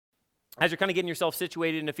as you're kind of getting yourself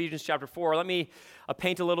situated in Ephesians chapter 4, let me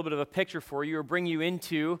paint a little bit of a picture for you or bring you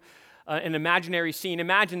into an imaginary scene.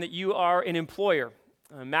 Imagine that you are an employer.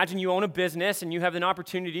 Imagine you own a business and you have an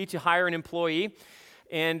opportunity to hire an employee,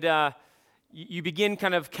 and you begin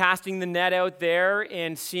kind of casting the net out there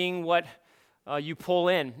and seeing what you pull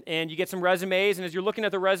in. And you get some resumes, and as you're looking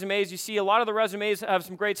at the resumes, you see a lot of the resumes have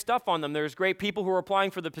some great stuff on them. There's great people who are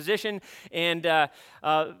applying for the position, and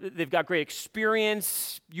they've got great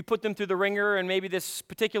experience. You put them through the ringer, and maybe this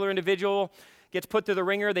particular individual gets put through the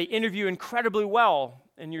ringer. They interview incredibly well,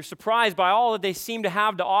 and you're surprised by all that they seem to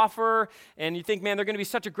have to offer, and you think, man, they're going to be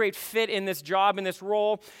such a great fit in this job, in this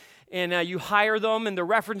role. And you hire them, and the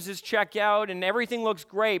references check out, and everything looks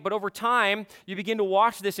great. But over time, you begin to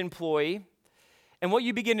watch this employee, and what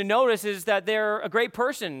you begin to notice is that they're a great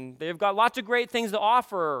person. They've got lots of great things to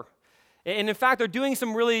offer. And in fact, they're doing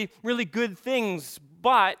some really, really good things,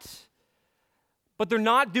 but they're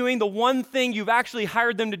not doing the one thing you've actually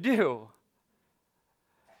hired them to do.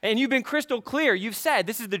 And you've been crystal clear. You've said,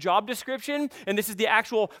 this is the job description, and this is the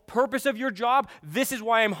actual purpose of your job. This is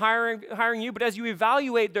why I'm hiring you. But as you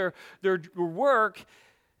evaluate their work,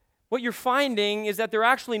 what you're finding is that they're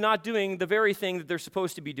actually not doing the very thing that they're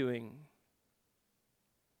supposed to be doing.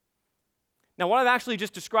 Now, what I've actually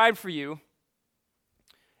just described for you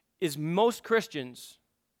is most Christians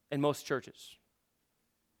and most churches.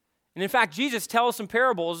 And in fact, Jesus tells some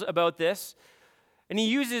parables about this, and he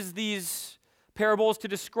uses these parables to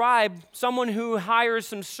describe someone who hires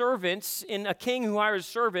some servants, in a king who hires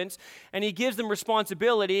servants, and he gives them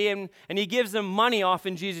responsibility, and he gives them money.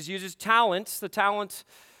 Often Jesus uses talents, the talent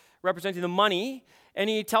representing the money, and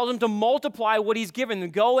he tells them to multiply what he's given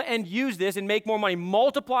them. Go and use this and make more money.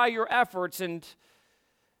 Multiply your efforts. And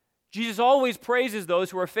Jesus always praises those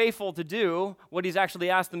who are faithful to do what he's actually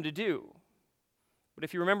asked them to do. But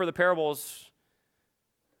if you remember the parables,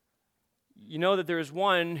 you know that there is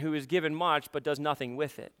one who is given much but does nothing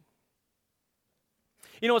with it.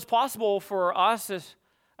 You know, it's possible for us as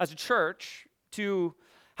a church to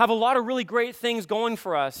have a lot of really great things going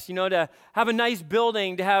for us, you know, to have a nice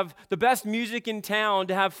building, to have the best music in town,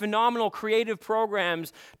 to have phenomenal creative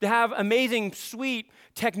programs, to have amazing, sweet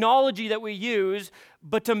technology that we use,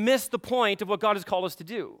 but to miss the point of what God has called us to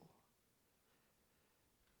do.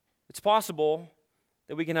 It's possible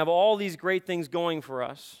that we can have all these great things going for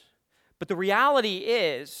us, but the reality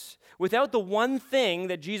is, without the one thing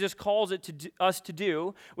that Jesus calls us to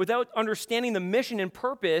do, without understanding the mission and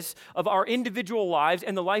purpose of our individual lives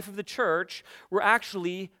and the life of the church, we're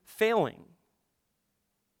actually failing.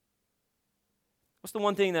 What's the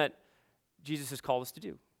one thing that Jesus has called us to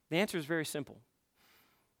do? The answer is very simple.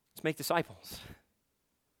 It's make disciples.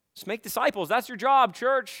 Just make disciples. That's your job,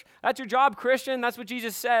 church. That's your job, Christian. That's what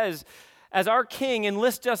Jesus says. As our King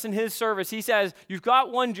enlists us in his service, he says, you've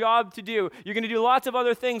got one job to do. You're going to do lots of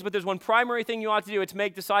other things, but there's one primary thing you ought to do. It's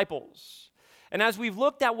make disciples. And as we've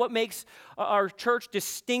looked at what makes our church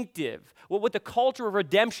distinctive, what the culture of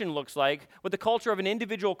redemption looks like, what the culture of an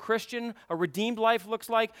individual Christian, a redeemed life looks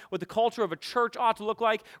like, what the culture of a church ought to look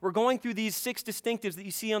like, we're going through these 6 distinctives that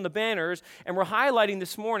you see on the banners, and we're highlighting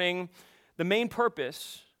this morning the main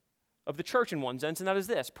purpose of the church in one sense, and that is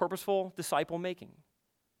this: purposeful disciple making.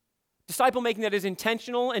 Disciple making that is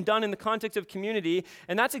intentional and done in the context of community,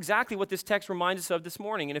 and that's exactly what this text reminds us of this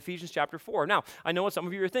morning in Ephesians chapter 4. Now, I know what some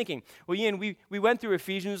of you are thinking. Well, Ian, we went through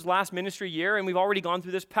Ephesians last ministry year, and we've already gone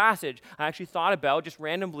through this passage. I actually thought about just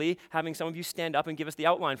randomly having some of you stand up and give us the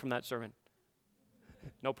outline from that sermon.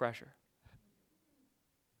 No pressure.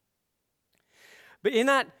 But in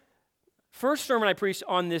that first sermon I preached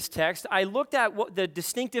on this text, I looked at what the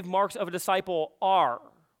distinctive marks of a disciple are.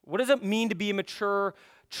 What does it mean to be a mature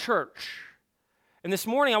church? And this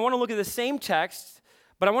morning I want to look at the same text,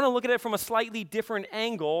 but I want to look at it from a slightly different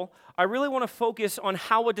angle. I really want to focus on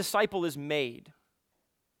how a disciple is made.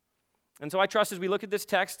 And so I trust as we look at this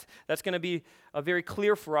text, that's going to be very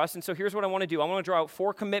clear for us. And so here's what I want to do. I want to draw out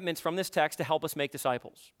 4 commitments from this text to help us make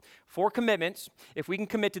disciples. 4 commitments. If we can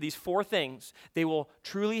commit to these 4 things, they will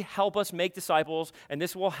truly help us make disciples, and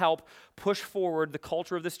this will help push forward the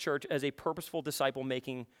culture of this church as a purposeful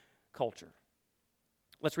disciple-making culture.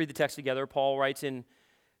 Let's read the text together. Paul writes in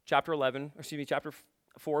chapter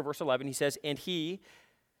 4, verse 11. He says, "And he,"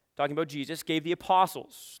 talking about Jesus, "gave the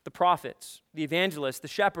apostles, the prophets, the evangelists, the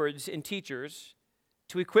shepherds, and teachers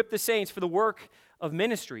to equip the saints for the work of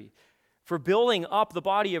ministry, for building up the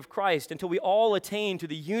body of Christ until we all attain to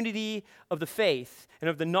the unity of the faith and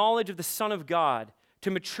of the knowledge of the Son of God,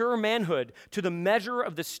 to mature manhood, to the measure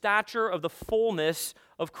of the stature of the fullness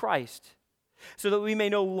of Christ, so that we may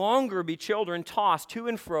no longer be children tossed to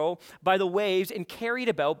and fro by the waves and carried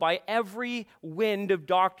about by every wind of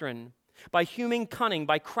doctrine, by human cunning,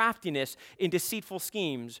 by craftiness in deceitful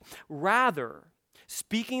schemes. Rather,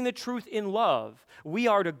 speaking the truth in love, we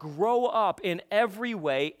are to grow up in every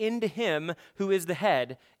way into him who is the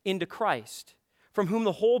head, into Christ, from whom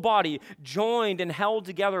the whole body, joined and held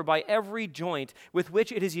together by every joint with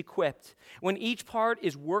which it is equipped, when each part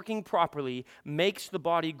is working properly, makes the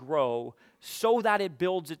body grow so that it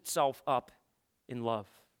builds itself up in love.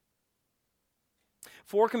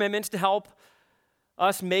 4 commitments to help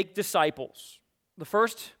us make disciples. The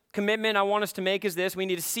first commitment I want us to make is this: we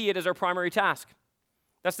need to see it as our primary task.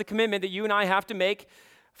 That's the commitment that you and I have to make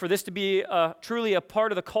for this to be truly a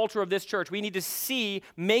part of the culture of this church. We need to see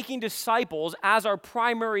making disciples as our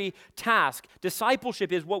primary task.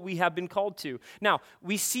 Discipleship is what we have been called to. Now,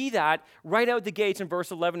 we see that right out the gates in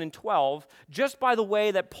verse 11 and 12, just by the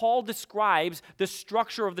way that Paul describes the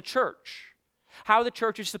structure of the church, how the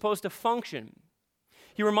church is supposed to function.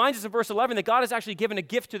 He reminds us in verse 11 that God has actually given a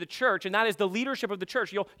gift to the church, and that is the leadership of the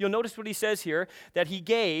church. You'll notice what he says here, that he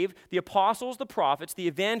gave the apostles, the prophets, the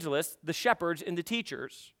evangelists, the shepherds, and the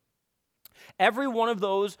teachers. Every one of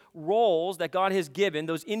those roles that God has given,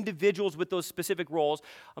 those individuals with those specific roles,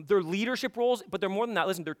 they're leadership roles, but they're more than that.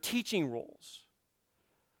 Listen, they're teaching roles.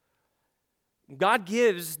 God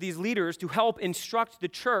gives these leaders to help instruct the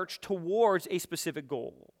church towards a specific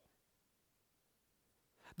goal.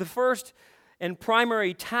 The first and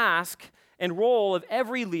primary task and role of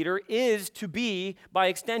every leader is to be, by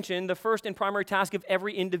extension, the first and primary task of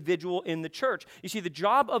every individual in the church. You see, the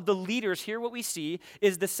job of the leaders here, what we see,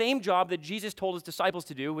 is the same job that Jesus told his disciples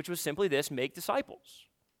to do, which was simply this: make disciples.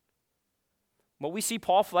 What we see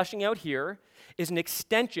Paul fleshing out here is an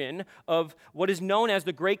extension of what is known as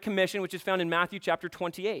the Great Commission, which is found in Matthew chapter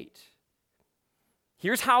 28.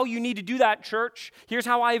 Here's how you need to do that, church. Here's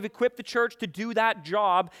how I have equipped the church to do that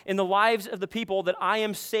job in the lives of the people that I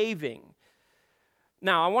am saving.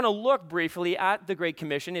 Now, I want to look briefly at the Great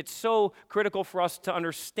Commission. It's so critical for us to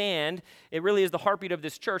understand. It really is the heartbeat of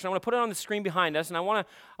this church. And I want to put it on the screen behind us, and I want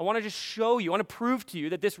to just show you, I want to prove to you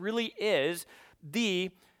that this really is the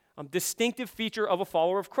distinctive feature of a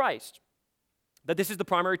follower of Christ. That this is the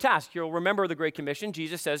primary task. You'll remember the Great Commission.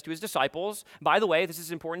 Jesus says to his disciples, by the way, this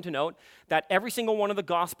is important to note, that every single one of the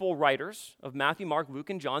gospel writers of Matthew, Mark, Luke,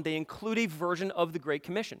 and John, they include a version of the Great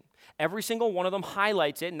Commission. Every single one of them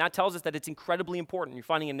highlights it, and that tells us that it's incredibly important. You're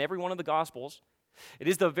finding it in every one of the gospels. It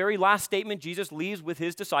is the very last statement Jesus leaves with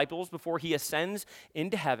his disciples before he ascends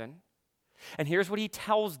into heaven. And here's what he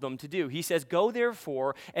tells them to do. He says, "Go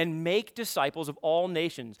therefore and make disciples of all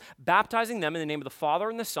nations, baptizing them in the name of the Father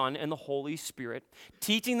and the Son and the Holy Spirit,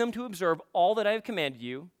 teaching them to observe all that I have commanded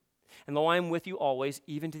you, and lo, I am with you always,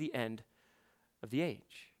 even to the end of the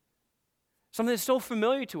age." Something that's so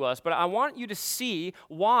familiar to us, but I want you to see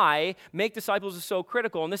why make disciples is so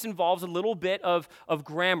critical. And this involves a little bit of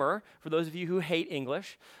grammar for those of you who hate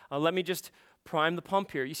English. Let me just prime the pump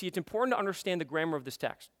here. You see, it's important to understand the grammar of this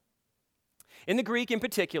text. In the Greek in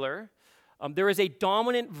particular, there is a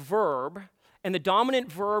dominant verb, and the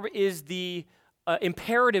dominant verb is the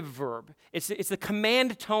imperative verb. It's the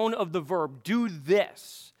command tone of the verb, do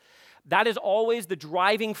this. That is always the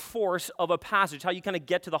driving force of a passage, how you kind of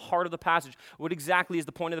get to the heart of the passage. What exactly is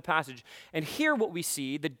the point of the passage? And here what we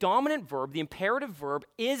see, the dominant verb, the imperative verb,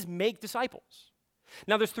 is make disciples.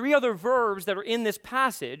 Now, there's 3 other verbs that are in this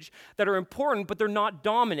passage that are important, but they're not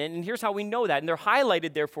dominant, and here's how we know that, and they're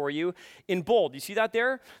highlighted there for you in bold. You see that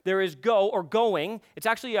there? There is go, or going. It's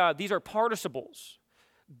actually, these are participles.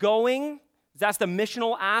 Going, that's the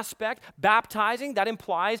missional aspect. Baptizing, that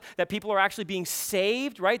implies that people are actually being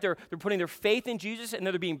saved, right? They're putting their faith in Jesus, and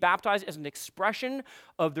they're being baptized as an expression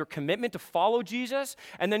of their commitment to follow Jesus.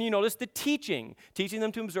 And then you notice the teaching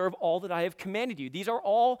them to observe all that I have commanded you. These are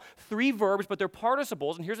all 3 verbs, but they're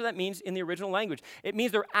participles, and here's what that means in the original language. It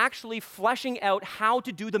means they're actually fleshing out how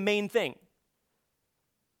to do the main thing.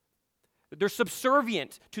 They're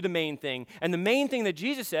subservient to the main thing. And the main thing that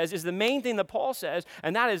Jesus says is the main thing that Paul says,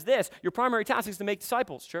 and that is this: your primary task is to make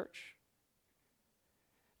disciples, church.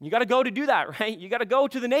 You got to go to do that, right? You got to go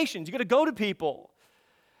to the nations. You got to go to people.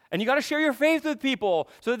 And you got to share your faith with people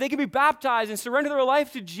so that they can be baptized and surrender their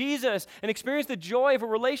life to Jesus and experience the joy of a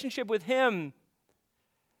relationship with him.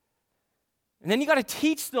 And then you got to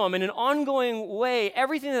teach them in an ongoing way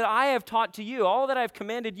everything that I have taught to you, all that I've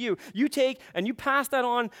commanded you. You take and you pass that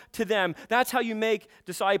on to them. That's how you make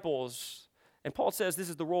disciples. And Paul says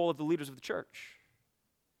this is the role of the leaders of the church.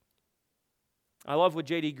 I love what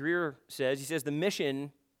J.D. Greear says. He says the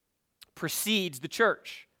mission precedes the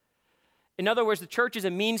church. In other words, the church is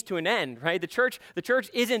a means to an end, right? The church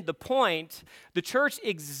isn't the point. The church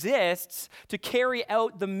exists to carry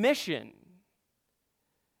out the mission.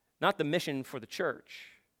 Not the mission for the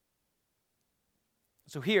church.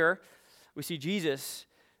 So here we see Jesus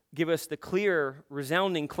give us the clear,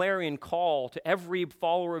 resounding clarion call to every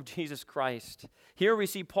follower of Jesus Christ. Here we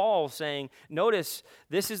see Paul saying, notice,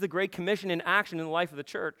 this is the Great Commission in action in the life of the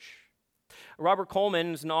church. Robert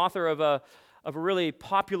Coleman is an author of a really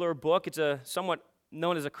popular book. It's a somewhat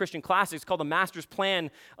known as a Christian classic. It's called The Master's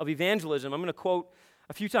Plan of Evangelism. I'm going to quote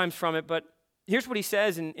a few times from it, but here's what he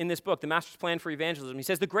says in this book, The Master's Plan for Evangelism. He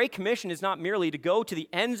says, the Great Commission is not merely to go to the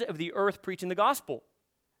ends of the earth preaching the gospel.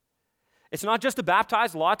 It's not just to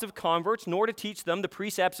baptize lots of converts, nor to teach them the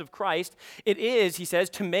precepts of Christ. It is, he says,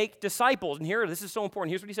 to make disciples. And here, this is so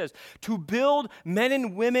important. Here's what he says. To build men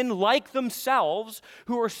and women like themselves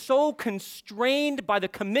who are so constrained by the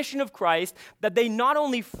commission of Christ that they not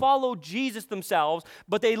only follow Jesus themselves,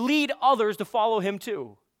 but they lead others to follow him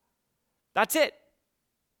too. That's it.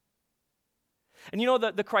 And you know,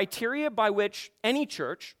 the criteria by which any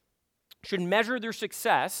church should measure their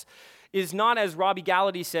success is not, as Robbie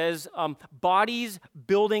Gallaty says, bodies,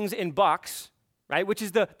 buildings, and bucks, right? Which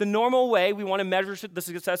is the normal way we want to measure the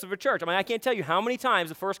success of a church. I mean, I can't tell you how many times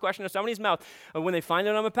the first question of somebody's mouth when they find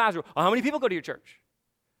out I'm a pastor, how many people go to your church?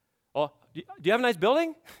 Oh, do you have a nice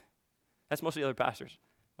building? That's mostly other pastors,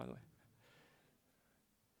 by the way.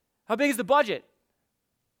 How big is the budget?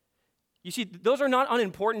 You see, those are not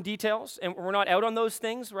unimportant details, and we're not out on those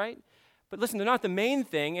things, right? But listen, they're not the main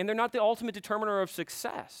thing, and they're not the ultimate determiner of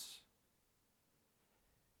success.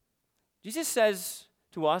 Jesus says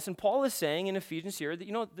to us, and Paul is saying in Ephesians here, that,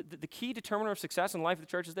 you know, the key determiner of success in the life of the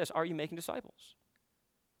church is this: are you making disciples?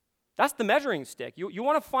 That's the measuring stick. You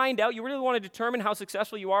want to find out, you really want to determine how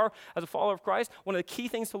successful you are as a follower of Christ. One of the key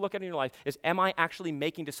things to look at in your life is, am I actually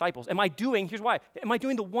making disciples? Here's why, am I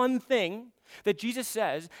doing the one thing that Jesus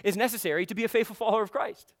says is necessary to be a faithful follower of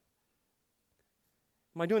Christ?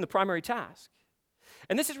 Am I doing the primary task?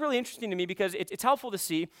 And this is really interesting to me because it's helpful to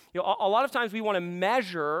see, you know, a lot of times we want to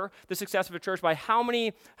measure the success of a church by how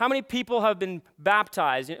many people have been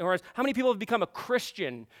baptized, or how many people have become a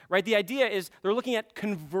Christian, right? The idea is they're looking at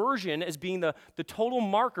conversion as being the total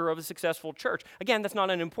marker of a successful church. Again, that's not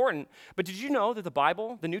unimportant, but did you know that the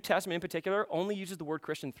Bible, the New Testament in particular, only uses the word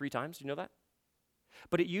Christian 3 times? Do you know that?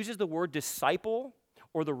 But it uses the word disciple,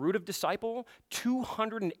 or the root of disciple,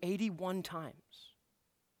 281 times.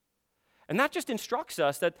 And that just instructs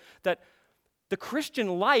us that the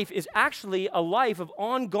Christian life is actually a life of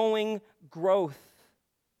ongoing growth.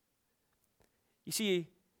 You see,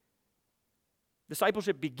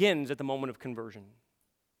 discipleship begins at the moment of conversion,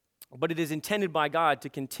 but it is intended by God to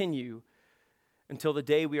continue until the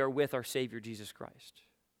day we are with our Savior, Jesus Christ.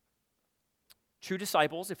 True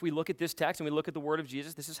disciples, if we look at this text and we look at the word of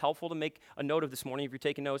Jesus, this is helpful to make a note of this morning if you're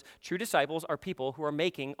taking notes. True disciples are people who are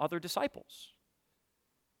making other disciples.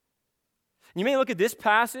 You may look at this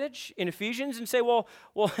passage in Ephesians and say, well,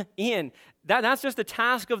 Ian, that's just the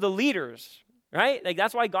task of the leaders, right? Like,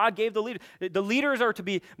 that's why God gave the leaders. The leaders are to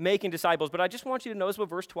be making disciples. But I just want you to notice what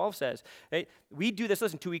verse 12 says. Right? We do this,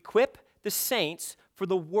 listen, to equip the saints for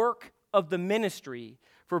the work of the ministry,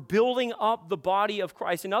 for building up the body of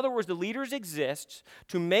Christ. In other words, the leaders exist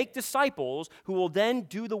to make disciples who will then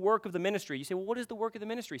do the work of the ministry. You say, well, what is the work of the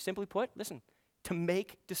ministry? Simply put, listen, to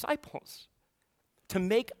make disciples. To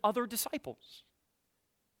make other disciples.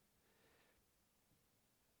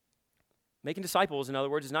 Making disciples, in other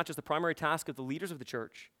words, is not just the primary task of the leaders of the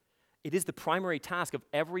church. It is the primary task of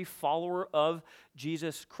every follower of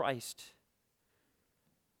Jesus Christ.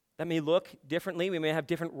 That may look differently. We may have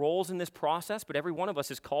different roles in this process, but every one of us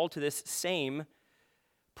is called to this same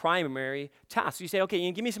primary task. So you say, okay,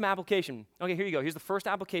 Ian, give me some application. Okay, here you go. Here's the first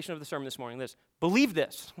application of the sermon this morning. Believe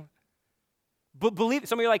this. Believe.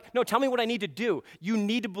 Some of you are like, no, tell me what I need to do. You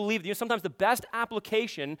need to believe. You know, sometimes the best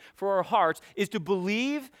application for our hearts is to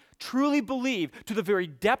believe, truly believe, to the very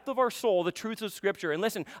depth of our soul, the truths of Scripture. And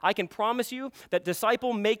listen, I can promise you that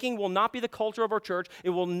disciple making will not be the culture of our church.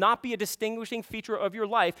 It will not be a distinguishing feature of your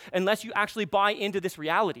life unless you actually buy into this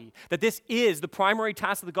reality, that this is the primary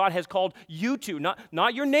task that God has called you to,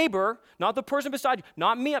 not your neighbor, not the person beside you,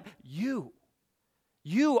 not me, you.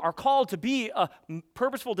 You are called to be a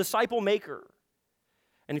purposeful disciple maker.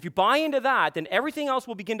 And if you buy into that, then everything else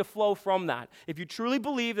will begin to flow from that. If you truly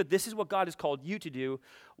believe that this is what God has called you to do,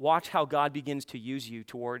 watch how God begins to use you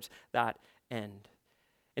towards that end.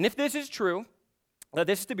 And if this is true, that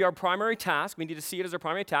this is to be our primary task, we need to see it as our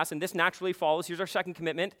primary task, and this naturally follows. Here's our second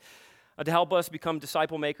commitment to help us become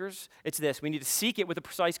disciple makers. It's this: we need to seek it with a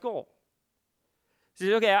precise goal. So,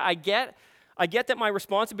 okay, I get that my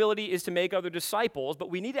responsibility is to make other disciples, but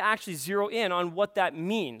we need to actually zero in on what that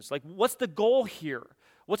means. Like, what's the goal here?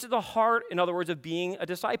 What's at the heart, in other words, of being a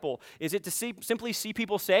disciple? Is it to simply see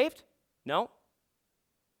people saved? No.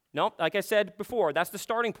 No, like I said before, that's the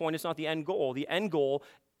starting point. It's not the end goal. The end goal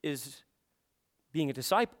is being a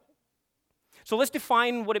disciple. So let's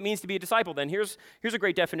define what it means to be a disciple then. Here's a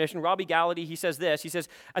great definition. Robbie Gallaty, he says this. He says,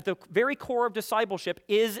 at the very core of discipleship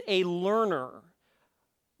is a learner,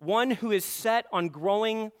 one who is set on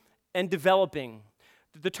growing and developing.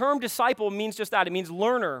 The term disciple means just that. It means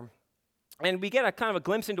learner. And we get a kind of a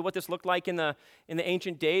glimpse into what this looked like in the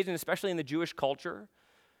ancient days, and especially in the Jewish culture.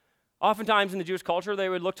 Oftentimes in the Jewish culture, they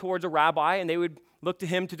would look towards a rabbi, and they would look to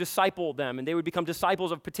him to disciple them, and they would become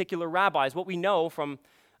disciples of particular rabbis. What we know from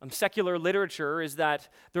secular literature is that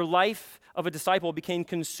their life of a disciple became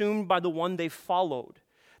consumed by the one they followed.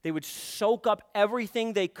 They would soak up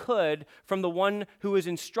everything they could from the one who was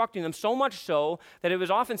instructing them, so much so that it was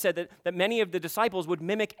often said that many of the disciples would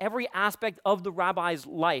mimic every aspect of the rabbi's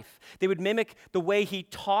life. They would mimic the way he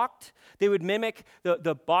talked. They would mimic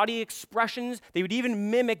the body expressions. They would even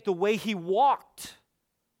mimic the way he walked.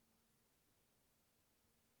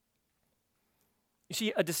 You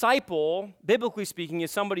see, a disciple, biblically speaking, is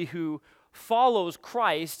somebody who follows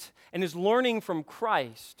Christ and is learning from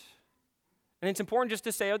Christ. And it's important just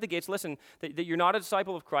to say out the gates, listen, that you're not a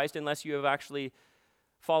disciple of Christ unless you have actually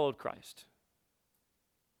followed Christ.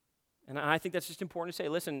 And I think that's just important to say,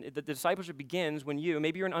 listen, the discipleship begins when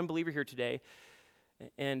maybe you're an unbeliever here today,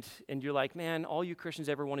 and you're like, man, all you Christians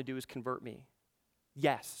ever want to do is convert me.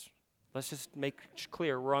 Yes, let's just make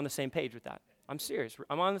clear we're on the same page with that. I'm serious.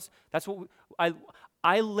 I'm on this. That's what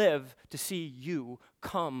I live to see you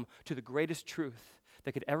come to the greatest truth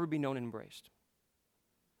that could ever be known and embraced.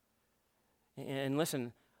 And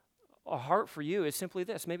listen, a heart for you is simply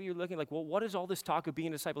this. Maybe you're looking like, well, what is all this talk of being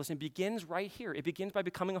a disciple? Listen, it begins right here. It begins by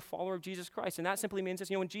becoming a follower of Jesus Christ. And that simply means this.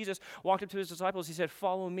 When Jesus walked up to his disciples, he said,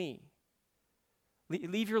 follow me.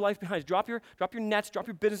 Leave your life behind. Drop your nets, drop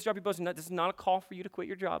your business, drop your boats. This is not a call for you to quit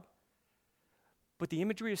your job. But the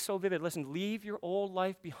imagery is so vivid. Listen, leave your old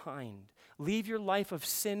life behind. Leave your life of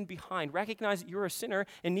sin behind. Recognize that you're a sinner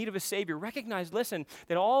in need of a Savior. Recognize, listen,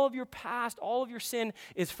 that all of your past, all of your sin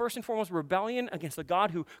is first and foremost rebellion against the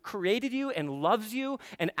God who created you and loves you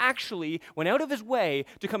and actually went out of his way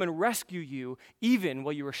to come and rescue you even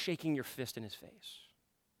while you were shaking your fist in his face.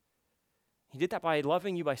 He did that by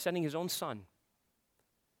loving you, by sending his own son.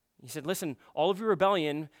 He said, listen, all of your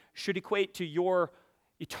rebellion should equate to your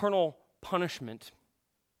eternal punishment.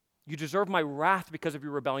 You deserve my wrath because of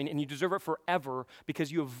your rebellion, and you deserve it forever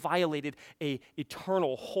because you have violated an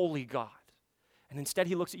eternal, holy God. And instead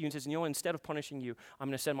he looks at you and says, instead of punishing you, I'm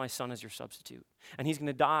going to send my son as your substitute. And he's going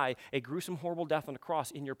to die a gruesome, horrible death on the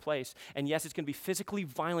cross in your place. And yes, it's going to be physically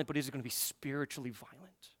violent, but it is going to be spiritually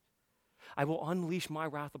violent. I will unleash my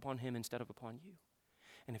wrath upon him instead of upon you.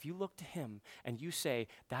 And if you look to him and you say,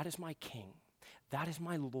 that is my king, that is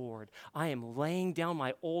my Lord. I am laying down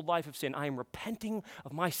my old life of sin. I am repenting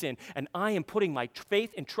of my sin, and I am putting my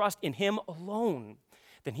faith and trust in him alone.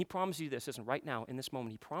 Then he promises you this. Listen, right now, in this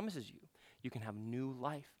moment, he promises you can have new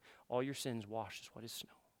life. All your sins washed as white as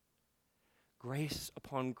snow. Grace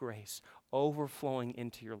upon grace overflowing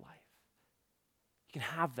into your life. You can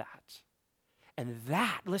have that. And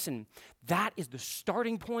that, listen, that is the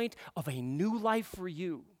starting point of a new life for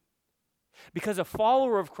you. Because a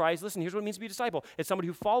follower of Christ, listen, here's what it means to be a disciple. It's somebody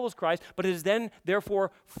who follows Christ, but is then,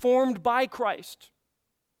 therefore, formed by Christ.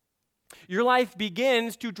 Your life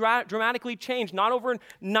begins to dramatically change, not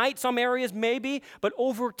overnight, some areas maybe, but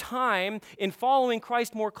over time, in following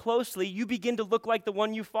Christ more closely, you begin to look like the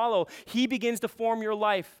one you follow. He begins to form your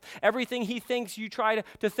life. Everything he thinks, you try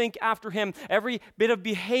to think after him. Every bit of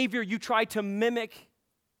behavior, you try to mimic.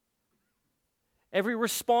 Every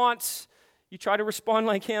response, you try to respond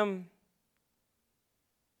like him.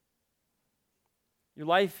 Your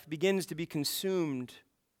life begins to be consumed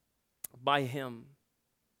by him.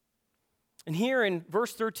 And here in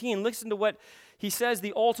verse 13, listen to what he says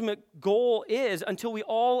the ultimate goal is until we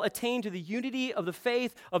all attain to the unity of the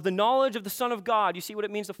faith, of the knowledge of the Son of God. You see what it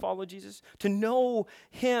means to follow Jesus? To know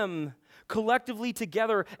him collectively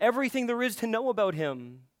together, everything there is to know about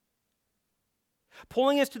him.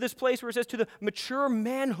 Pulling us to this place where it says to the mature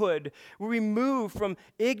manhood, where we move from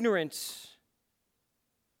ignorance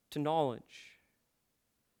to knowledge.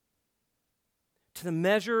 To the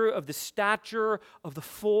measure of the stature of the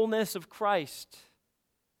fullness of Christ.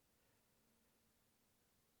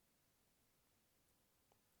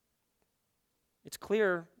 It's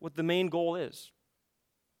clear what the main goal is.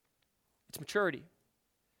 It's maturity.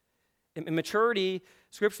 And maturity,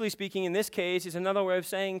 scripturally speaking, in this case, is another way of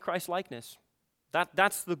saying Christ-likeness.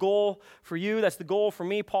 That's the goal for you. That's the goal for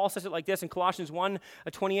me. Paul says it like this in Colossians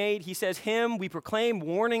 1:28. He says, him we proclaim,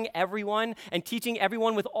 warning everyone and teaching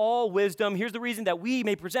everyone with all wisdom. Here's the reason, that we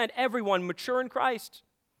may present everyone mature in Christ.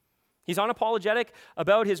 He's unapologetic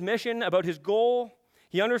about his mission, about his goal.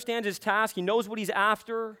 He understands his task. He knows what he's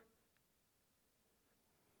after.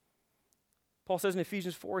 Paul says in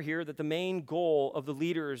Ephesians 4 here that the main goal of the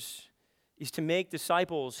leaders is to make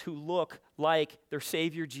disciples who look like their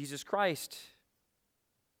Savior, Jesus Christ.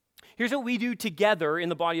 Here's what we do together in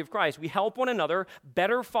the body of Christ. We help one another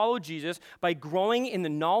better follow Jesus by growing in the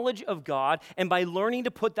knowledge of God and by learning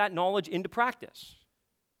to put that knowledge into practice,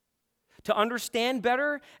 to understand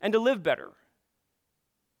better and to live better.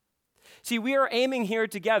 See, we are aiming here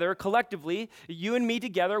together, collectively, you and me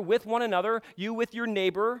together, with one another, you with your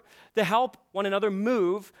neighbor, to help one another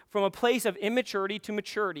move from a place of immaturity to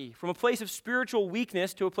maturity, from a place of spiritual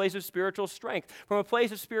weakness to a place of spiritual strength, from a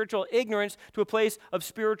place of spiritual ignorance to a place of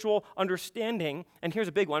spiritual understanding, and here's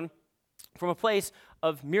a big one, from a place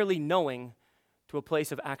of merely knowing to a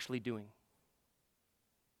place of actually doing.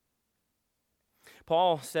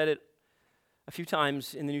 Paul said it a few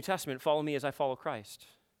times in the New Testament, follow me as I follow Christ.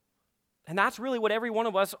 And that's really what every one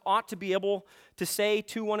of us ought to be able to say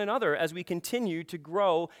to one another as we continue to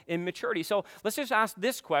grow in maturity. So let's just ask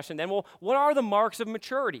this question then. Well, what are the marks of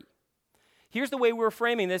maturity? Here's the way we're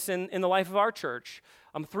framing this in the life of our church.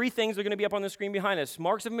 3 things are going to be up on the screen behind us.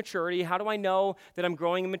 Marks of maturity. How do I know that I'm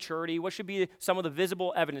growing in maturity? What should be some of the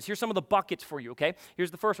visible evidence? Here's some of the buckets for you, okay?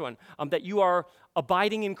 Here's the first one, that you are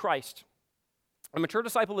abiding in Christ. A mature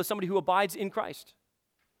disciple is somebody who abides in Christ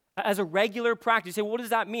as a regular practice. You say, well, what does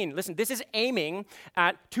that mean? Listen, this is aiming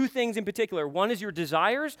at 2 things in particular. One is your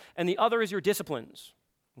desires, and the other is your disciplines.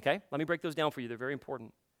 Okay? Let me break those down for you. They're very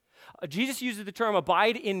important. Jesus uses the term,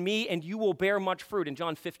 abide in me, and you will bear much fruit in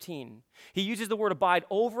John 15. He uses the word abide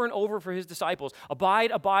over and over for his disciples.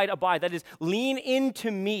 Abide, abide, abide. That is, lean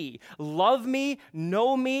into me. Love me,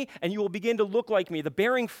 know me, and you will begin to look like me. The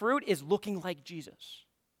bearing fruit is looking like Jesus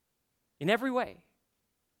in every way.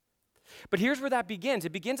 But here's where that begins.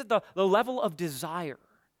 It begins at the level of desire.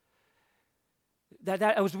 That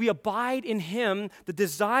as we abide in him, the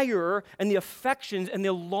desire and the affections and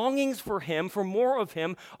the longings for him, for more of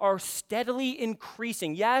him, are steadily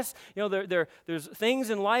increasing. Yes, there's things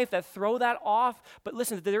in life that throw that off, but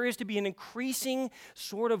listen, there is to be an increasing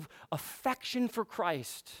sort of affection for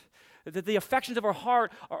Christ. That the affections of our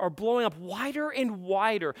heart are blowing up wider and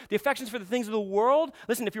wider. The affections for the things of the world,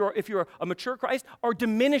 listen, if you're a mature Christ, are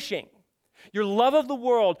diminishing. Your love of the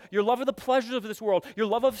world, your love of the pleasures of this world, your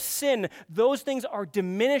love of sin, those things are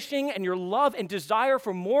diminishing, and your love and desire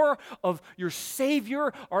for more of your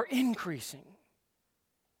Savior are increasing.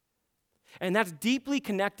 And that's deeply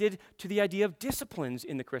connected to the idea of disciplines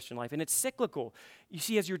in the Christian life, and it's cyclical. You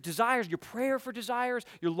see, as your desires, your prayer for desires,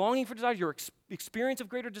 your longing for desires, your experience of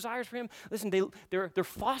greater desires for him, listen, they're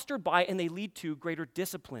fostered by and they lead to greater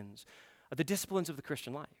disciplines, the disciplines of the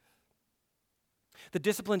Christian life. The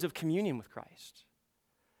disciplines of communion with Christ,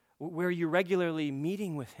 where you're regularly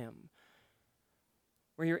meeting with him,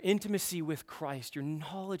 where your intimacy with Christ, your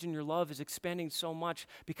knowledge and your love is expanding so much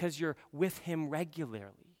because you're with him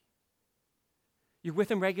regularly. You're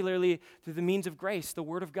with him regularly through the means of grace, the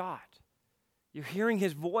Word of God. You're hearing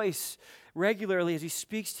his voice regularly as he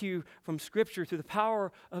speaks to you from Scripture through the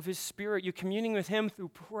power of his Spirit. You're communing with him through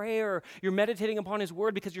prayer. You're meditating upon his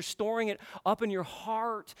word because you're storing it up in your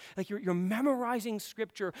heart. Like you're memorizing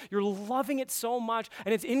Scripture. You're loving it so much,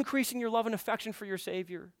 and it's increasing your love and affection for your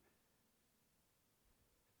Savior.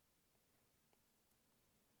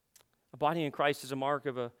 Abiding in Christ is a mark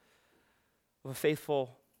of a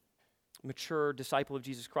faithful, mature disciple of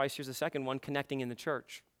Jesus Christ. Here's the second one, connecting in the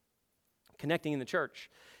church. Connecting in the church.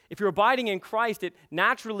 If you're abiding in Christ, it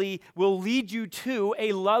naturally will lead you to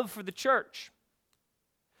a love for the church.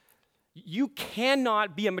 You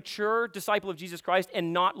cannot be a mature disciple of Jesus Christ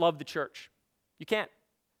and not love the church. You can't.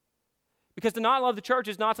 Because to not love the church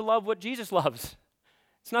is not to love what Jesus loves.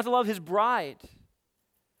 It's not to love his bride.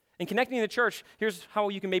 And connecting in the church, here's how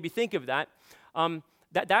you can maybe think of that.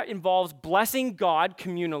 That involves blessing God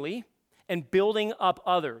communally and building up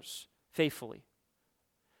others faithfully.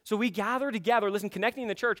 So we gather together, listen, connecting in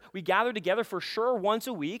the church, we gather together for sure once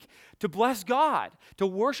a week to bless God, to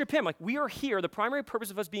worship him. Like we are here, the primary purpose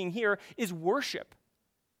of us being here is worship.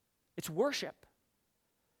 It's worship.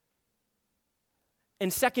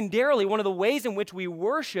 And secondarily, one of the ways in which we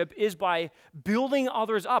worship is by building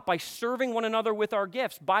others up, by serving one another with our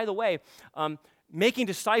gifts. By the way, making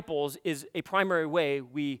disciples is a primary way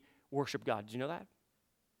we worship God. Did you know that?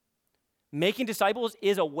 Making disciples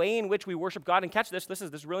is a way in which we worship God. And catch this, this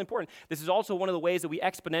is really important. This is also one of the ways that we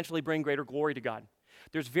exponentially bring greater glory to God.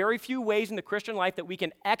 There's very few ways in the Christian life that we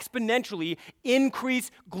can exponentially increase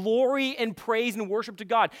glory and praise and worship to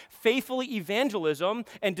God. Faithful evangelism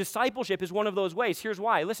and discipleship is one of those ways. Here's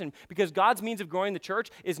why. Listen, because God's means of growing the church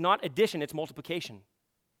is not addition, it's multiplication.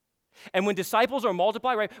 And when disciples are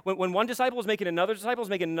multiplied, right, when one disciple is making another disciple,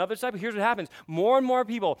 here's what happens. More and more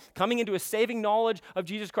people coming into a saving knowledge of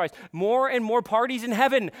Jesus Christ. More and more parties in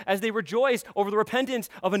heaven as they rejoice over the repentance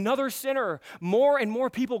of another sinner. More and more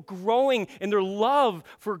people growing in their love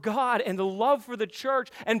for God and the love for the church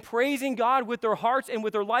and praising God with their hearts and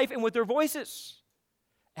with their life and with their voices.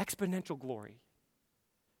 Exponential glory.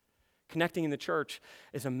 Connecting in the church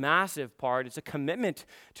is a massive part. It's a commitment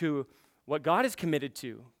to what God is committed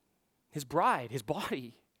to. His bride, his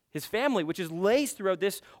body, his family, which is laced throughout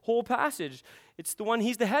this whole passage. It's the one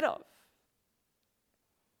he's the head of.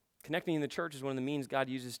 Connecting in the church is one of the means God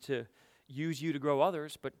uses to use you to grow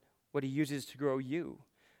others, but what he uses to grow you.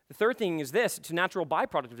 The third thing is this. It's a natural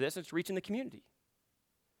byproduct of this. It's reaching the community.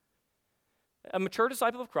 A mature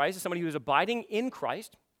disciple of Christ is somebody who is abiding in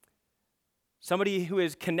Christ, somebody who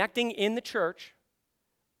is connecting in the church,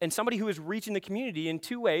 and somebody who is reaching the community in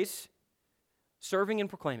two ways, serving and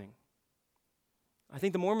proclaiming. I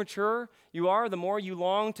think the more mature you are, the more you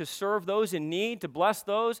long to serve those in need, to bless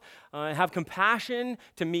those, have compassion,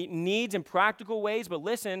 to meet needs in practical ways. But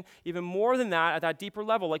listen, even more than that, at that deeper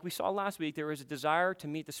level, like we saw last week, there is a desire to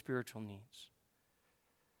meet the spiritual needs.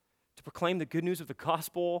 To proclaim the good news of the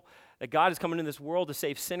gospel, that God has come into this world to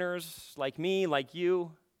save sinners like me, like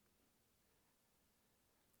you.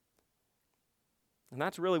 And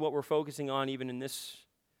that's really what we're focusing on even in this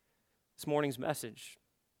morning's message.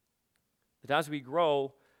 That as we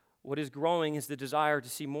grow, what is growing is the desire to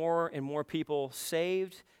see more and more people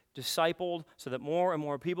saved, discipled, so that more and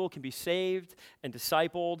more people can be saved and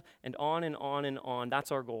discipled, and on and on and on.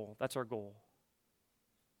 That's our goal. That's our goal.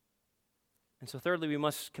 And so thirdly, we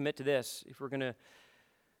must commit to this. If we're going to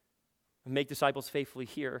make disciples faithfully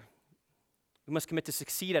here, we must commit to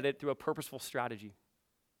succeed at it through a purposeful strategy.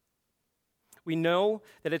 We know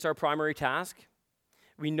that it's our primary task.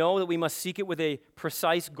 We know that we must seek it with a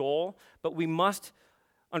precise goal, but we must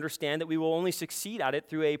understand that we will only succeed at it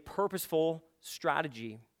through a purposeful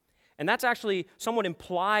strategy. And that's actually somewhat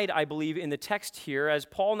implied, I believe, in the text here, as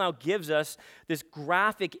Paul now gives us this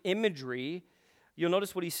graphic imagery. You'll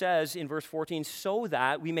notice what he says in verse 14, so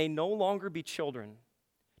that we may no longer be children,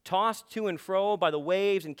 tossed to and fro by the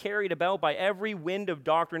waves and carried about by every wind of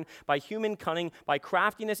doctrine, by human cunning, by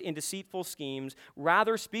craftiness in deceitful schemes.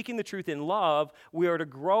 Rather, speaking the truth in love, we are to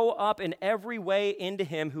grow up in every way into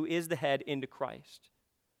him who is the head, into Christ.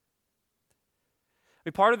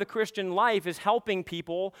 A part of the Christian life is helping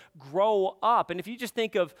people grow up. And if you just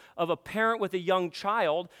think of a parent with a young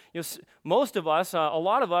child, most of us, a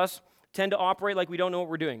lot of us, tend to operate like we don't know what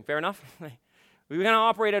we're doing. Fair enough? We kind of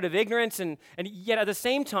operate out of ignorance, and yet at the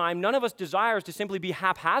same time, none of us desires to simply be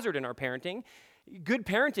haphazard in our parenting. Good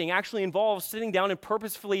parenting actually involves sitting down and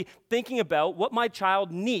purposefully thinking about what my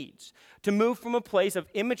child needs to move from a place of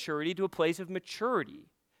immaturity to a place of maturity.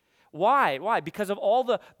 Why? Why? Because of all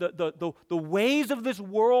the ways of this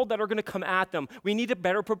world that are going to come at them. We need to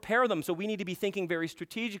better prepare them, so we need to be thinking very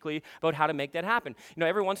strategically about how to make that happen.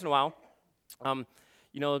 Every once in a while,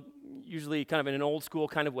 usually kind of in an old school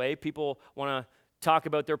kind of way, people want to talk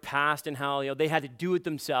about their past and how they had to do it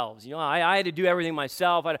themselves. I had to do everything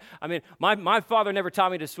myself. My father never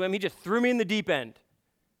taught me to swim. He just threw me in the deep end.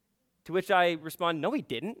 To which I respond, no, he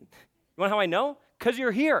didn't. You want to know how I know? Because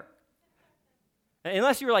you're here.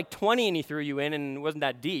 Unless you were like 20 and he threw you in and it wasn't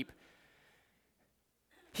that deep.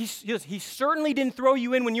 He certainly didn't throw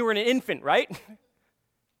you in when you were an infant, right?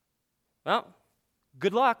 Well,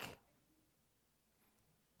 good luck.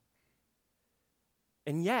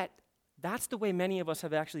 And yet, that's the way many of us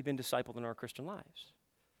have actually been discipled in our Christian lives.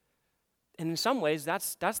 And in some ways,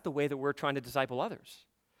 that's the way that we're trying to disciple others.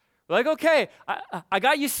 We're like, okay, I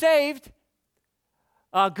got you saved.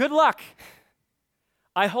 Good luck.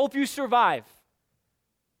 I hope you survive.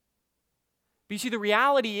 But you see, the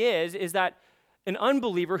reality is that an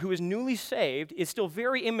unbeliever who is newly saved is still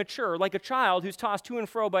very immature, like a child who's tossed to and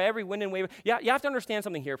fro by every wind and wave. Yeah, you have to understand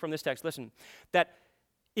something here from this text. Listen, that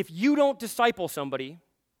if you don't disciple somebody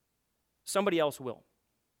else will.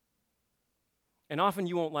 And often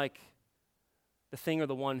you won't like the thing or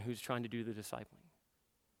the one who's trying to do the discipling.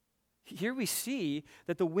 Here we see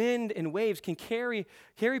that the wind and waves can carry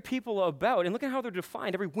people about. And look at how they're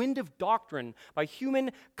defined. Every wind of doctrine, by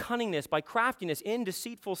human cunningness, by craftiness, in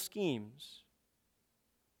deceitful schemes.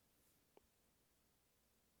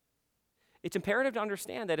 It's imperative to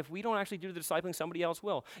understand that if we don't actually do the discipling, somebody else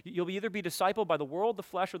will. You'll either be discipled by the world, the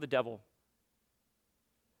flesh, or the devil.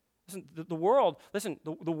 Listen,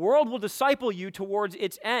 the world will disciple you towards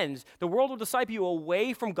its ends. The world will disciple you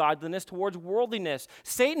away from godliness towards worldliness.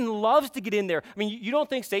 Satan loves to get in there. I mean, you don't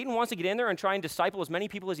think Satan wants to get in there and try and disciple as many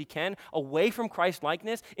people as he can away from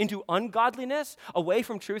Christ-likeness, into ungodliness, away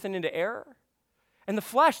from truth and into error? And the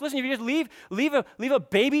flesh, listen, if you just leave a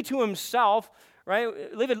baby to himself, right?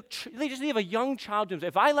 Just leave a young child to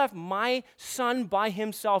himself. If I left my son by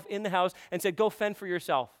himself in the house and said, go fend for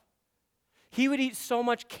yourself, he would eat so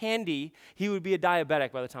much candy, he would be a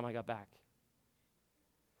diabetic by the time I got back.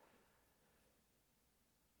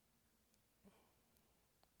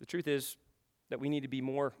 The truth is that we need to be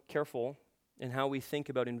more careful in how we think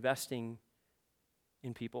about investing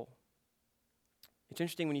in people. It's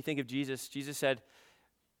interesting when you think of Jesus. Jesus said,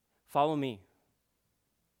 follow me,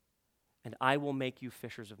 and I will make you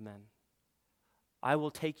fishers of men. I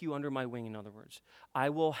will take you under my wing, in other words. I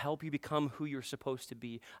will help you become who you're supposed to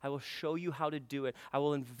be. I will show you how to do it. I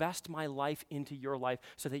will invest my life into your life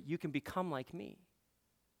so that you can become like me.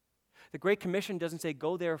 The Great Commission doesn't say,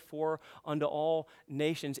 go therefore unto all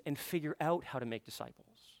nations and figure out how to make disciples.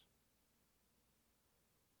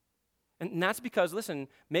 And that's because, listen,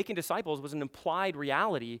 making disciples was an implied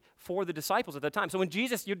reality for the disciples at the time. So when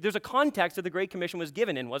Jesus, there's a context that the Great Commission was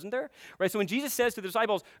given in, wasn't there? Right. So when Jesus says to the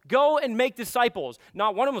disciples, go and make disciples,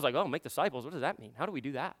 not one of them was like, oh, make disciples, what does that mean? How do we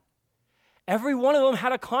do that? Every one of them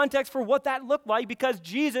had a context for what that looked like because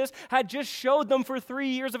Jesus had just showed them for 3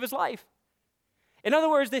 years of his life. In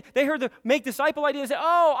other words, they heard the make disciple idea and said,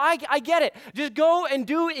 oh, I get it. Just go and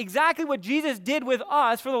do exactly what Jesus did with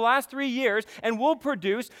us for the last 3 years, and we'll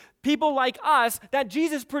produce people like us that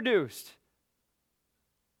Jesus produced.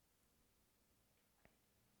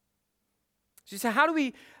 So you say, how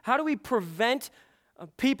do we prevent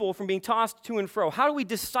people from being tossed to and fro? How do we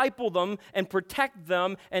disciple them and protect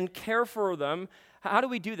them and care for them? How do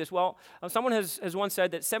we do this? Well, someone has once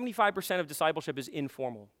said that 75% of discipleship is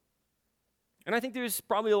informal. And I think there's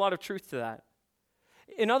probably a lot of truth to that.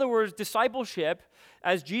 In other words, discipleship,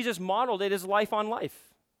 as Jesus modeled it, is life on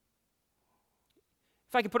life.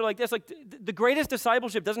 If I could put it like this, like the greatest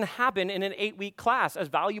discipleship doesn't happen in an 8-week class, as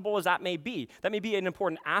valuable as that may be. That may be an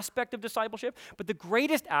important aspect of discipleship, but the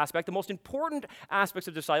greatest aspect, the most important aspects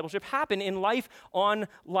of discipleship happen in life on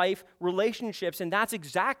life relationships, and that's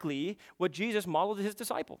exactly what Jesus modeled his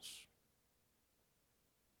disciples.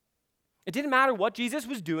 It didn't matter what Jesus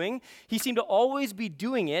was doing, he seemed to always be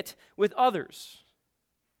doing it with others.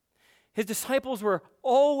 His disciples were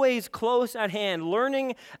always close at hand,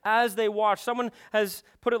 learning as they watched. Someone has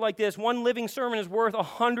put it like this: one living sermon is worth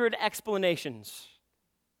 100 explanations.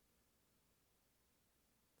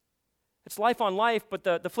 It's life on life, but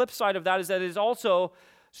the flip side of that is that it is also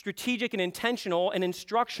strategic and intentional and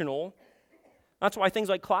instructional. That's why things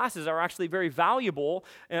like classes are actually very valuable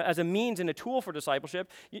as a means and a tool for discipleship.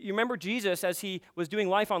 You remember Jesus, as he was doing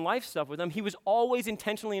life-on-life stuff with them, he was always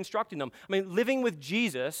intentionally instructing them. I mean, living with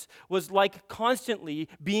Jesus was like constantly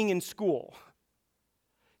being in school.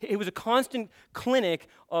 It was a constant clinic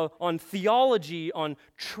on theology, on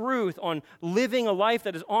truth, on living a life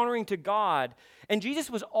that is honoring to God. And Jesus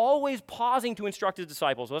was always pausing to instruct his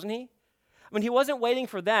disciples, wasn't he? I mean, he wasn't waiting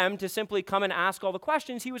for them to simply come and ask all the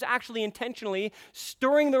questions. He was actually intentionally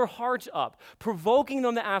stirring their hearts up, provoking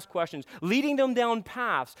them to ask questions, leading them down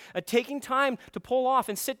paths, taking time to pull off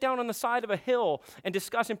and sit down on the side of a hill and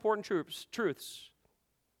discuss important truths.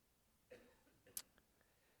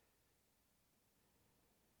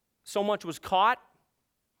 So much was caught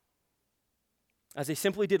as they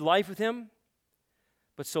simply did life with him,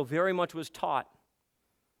 but so very much was taught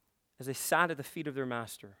as they sat at the feet of their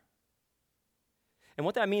master. And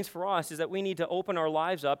what that means for us is that we need to open our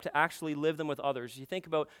lives up to actually live them with others. You think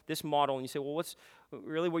about this model and you say, well, what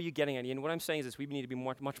are you getting at? And what I'm saying is this: we need to be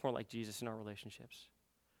much more like Jesus in our relationships.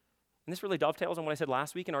 And this really dovetails on what I said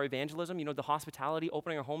last week in our evangelism, the hospitality,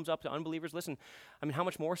 opening our homes up to unbelievers. Listen, I mean, how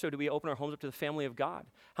much more so do we open our homes up to the family of God?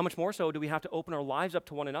 How much more so do we have to open our lives up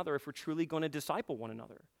to one another if we're truly going to disciple one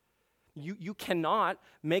another? You cannot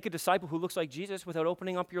make a disciple who looks like Jesus without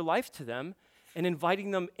opening up your life to them and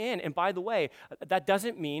inviting them in. And by the way, that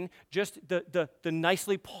doesn't mean just the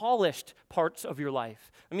nicely polished parts of your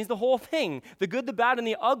life. It means the whole thing, the good, the bad, and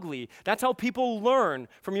the ugly. That's how people learn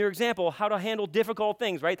from your example how to handle difficult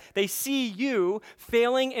things, right? They see you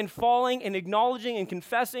failing and falling and acknowledging and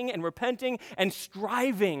confessing and repenting and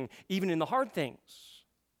striving even in the hard things.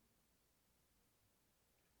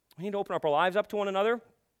 We need to open up our lives up to one another.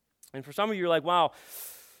 And for some of you, you're like, wow,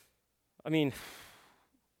 I mean,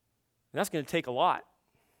 that's going to take a lot.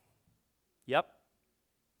 Yep.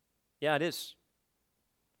 Yeah, it is.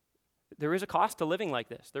 There is a cost to living like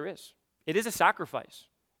this. There is. It is a sacrifice.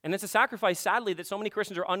 And it's a sacrifice, sadly, that so many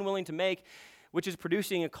Christians are unwilling to make, which is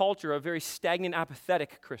producing a culture of very stagnant,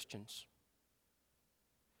 apathetic Christians.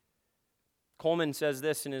 Coleman says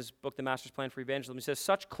this in his book, The Master's Plan for Evangelism. He says,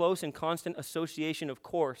 such close and constant association of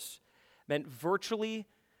course meant virtually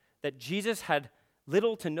that Jesus had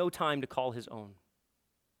little to no time to call his own.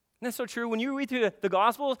 And that's so true. When you read through the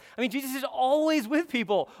Gospels, I mean, Jesus is always with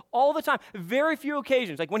people all the time. Very few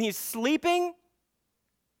occasions, like when he's sleeping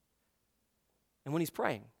and when he's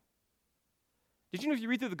praying. Did you know if you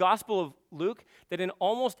read through the Gospel of Luke, that in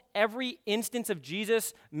almost every instance of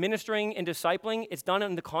Jesus ministering and discipling, it's done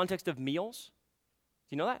in the context of meals?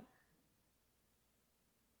 Do you know that?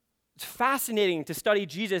 It's fascinating to study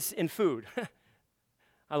Jesus in food.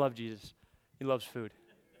 I love Jesus. He loves food.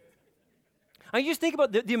 I mean, just think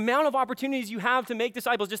about the amount of opportunities you have to make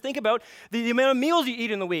disciples. Just think about the amount of meals you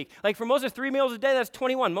eat in the week. Like for most of 3 meals a day, that's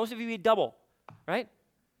 21. Most of you eat double, right?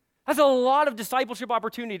 That's a lot of discipleship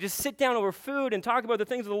opportunity. Just sit down over food and talk about the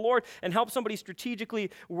things of the Lord and help somebody strategically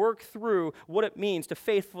work through what it means to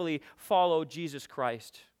faithfully follow Jesus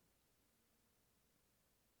Christ.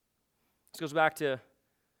 This goes back to,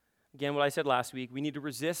 again, what I said last week. We need to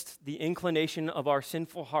resist the inclination of our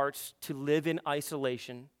sinful hearts to live in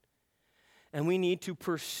isolation. And we need to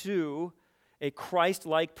pursue a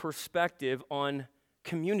Christ-like perspective on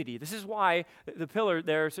community. This is why the pillar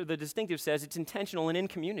there, so the distinctive says it's intentional and in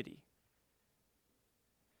community.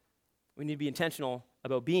 We need to be intentional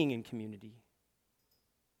about being in community.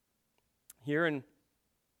 Here in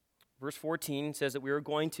verse 14 says that we are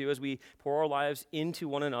going to, as we pour our lives into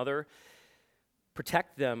one another,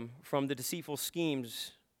 protect them from the deceitful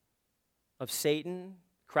schemes of Satan,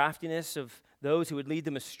 craftiness of those who would lead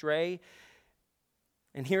them astray.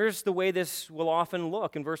 And here's the way this will often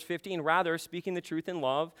look in verse 15. Rather, speaking the truth in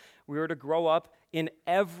love, we are to grow up in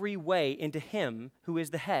every way into him who is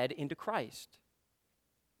the head, into Christ.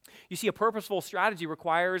 You see, a purposeful strategy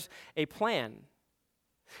requires a plan.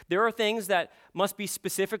 There are things that must be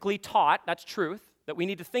specifically taught, that's truth, that we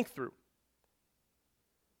need to think through.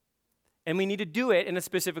 And we need to do it in a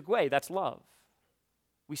specific way, that's love.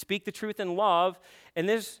 We speak the truth in love, and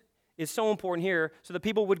this is so important here, so that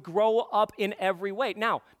people would grow up in every way.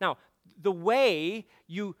 Now, the way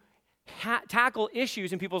you tackle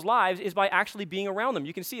issues in people's lives is by actually being around them.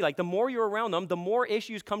 You can see, like, the more you're around them, the more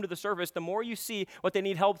issues come to the surface, the more you see what they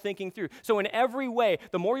need help thinking through. So in every way,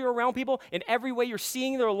 the more you're around people, in every way you're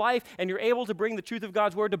seeing their life, and you're able to bring the truth of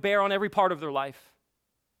God's word to bear on every part of their life.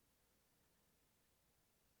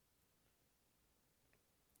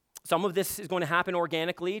 Some of this is going to happen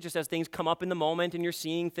organically, just as things come up in the moment and you're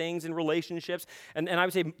seeing things in relationships. And I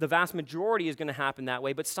would say the vast majority is going to happen that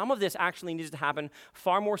way. But some of this actually needs to happen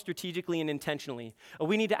far more strategically and intentionally.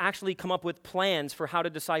 We need to actually come up with plans for how to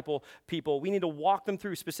disciple people. We need to walk them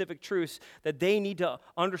through specific truths that they need to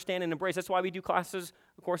understand and embrace. That's why we do courses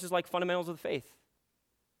like Fundamentals of the Faith.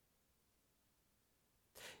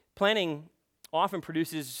 Planning often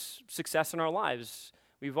produces success in our lives.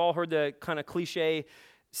 We've all heard the kind of cliche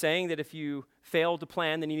saying that if you fail to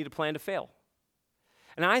plan, then you need a plan to fail.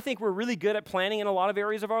 And I think we're really good at planning in a lot of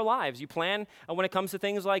areas of our lives. You plan when it comes to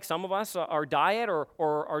things like some of us, our diet or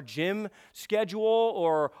our gym schedule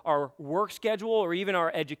or our work schedule or even our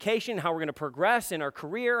education, how we're going to progress in our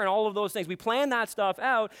career and all of those things. We plan that stuff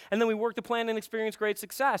out and then we work the plan and experience great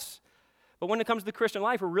success. But when it comes to the Christian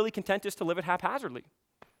life, we're really content just to live it haphazardly.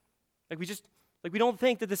 We don't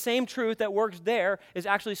think that the same truth that works there is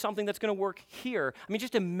actually something that's going to work here. I mean,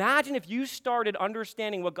 just imagine if you started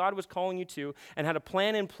understanding what God was calling you to and had a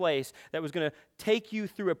plan in place that was going to take you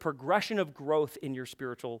through a progression of growth in your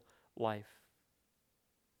spiritual life.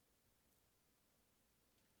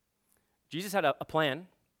 Jesus had a plan.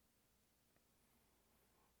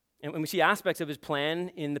 And when we see aspects of his plan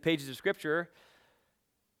in the pages of Scripture,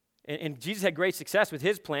 and Jesus had great success with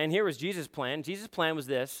his plan. Here was Jesus' plan. Jesus' plan was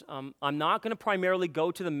this. I'm not going to primarily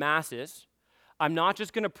go to the masses. I'm not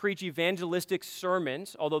just going to preach evangelistic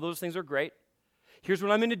sermons, although those things are great. Here's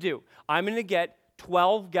what I'm going to do. I'm going to get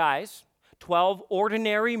 12 guys, 12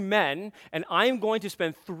 ordinary men, and I'm going to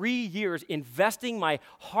spend 3 years investing my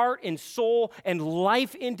heart and soul and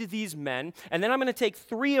life into these men. And then I'm going to take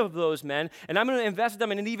 3 of those men, and I'm going to invest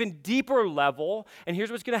them in an even deeper level. And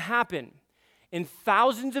here's what's going to happen. In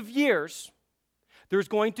thousands of years, there's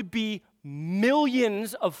going to be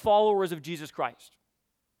millions of followers of Jesus Christ.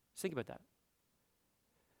 Think about that.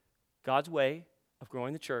 God's way of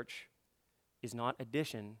growing the church is not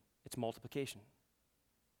addition, it's multiplication.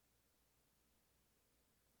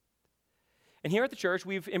 And here at the church,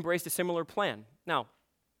 we've embraced a similar plan. Now,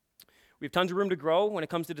 We have tons of room to grow when it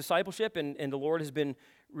comes to discipleship, and the Lord has been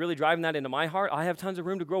really driving that into my heart. I have tons of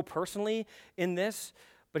room to grow personally in this.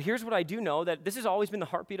 But here's what I do know, that this has always been the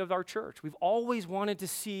heartbeat of our church. We've always wanted to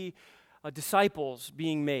see disciples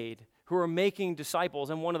being made, who are making disciples.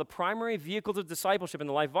 And one of the primary vehicles of discipleship in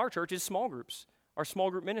the life of our church is small groups, our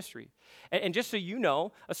small group ministry. And just so you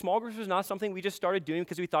know, a small group was not something we just started doing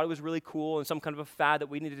because we thought it was really cool and some kind of a fad that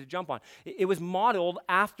we needed to jump on. It was modeled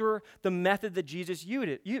after the method that Jesus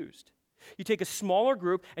used. You take a smaller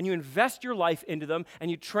group and you invest your life into them and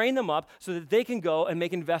you train them up so that they can go and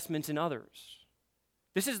make investments in others.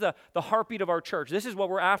 This is the heartbeat of our church. This is what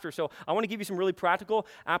we're after. So I want to give you some really practical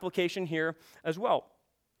application here as well.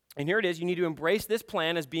 And here it is. You need to embrace this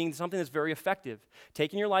plan as being something that's very effective.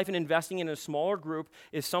 Taking your life and investing in a smaller group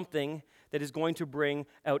is something that is going to bring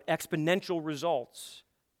out exponential results.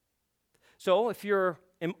 So if you're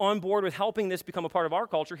on board with helping this become a part of our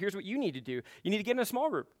culture, here's what you need to do. You need to get in a small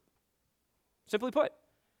group. Simply put.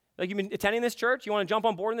 Like, you've been attending this church, you want to jump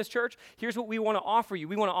on board in this church, here's what we want to offer you.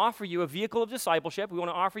 We want to offer you a vehicle of discipleship. We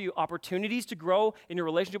want to offer you opportunities to grow in your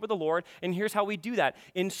relationship with the Lord, and here's how we do that,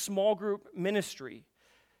 in small group ministry.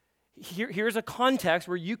 Here's a context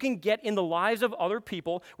where you can get in the lives of other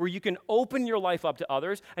people, where you can open your life up to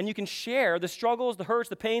others, and you can share the struggles, the hurts,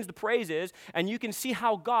 the pains, the praises, and you can see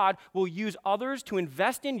how God will use others to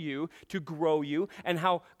invest in you, to grow you, and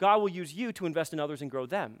how God will use you to invest in others and grow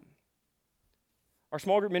them. Our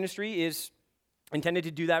small group ministry is intended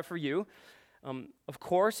to do that for you. Of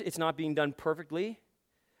course, it's not being done perfectly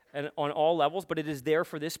and on all levels, but it is there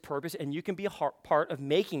for this purpose, and you can be a part of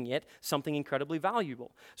making it something incredibly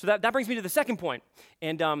valuable. So that brings me to the second point.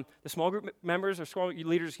 And the small group members or small group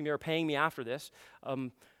leaders are paying me after this.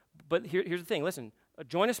 But here's the thing. Listen,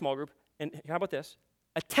 join a small group, and how about this?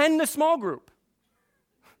 Attend a small group.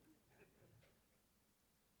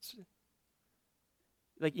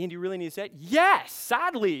 Like, Ian, do you really need to say it? Yes,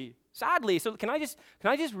 sadly. So can I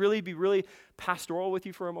just really be really pastoral with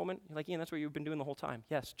you for a moment? You're like, Ian, that's what you've been doing the whole time.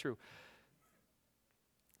 Yes, true.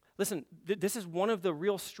 Listen, this is one of the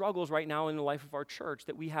real struggles right now in the life of our church,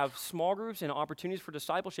 that we have small groups and opportunities for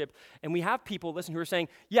discipleship, and we have people, listen, who are saying,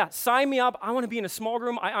 yeah, sign me up. I want to be in a small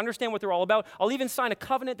group. I understand what they're all about. I'll even sign a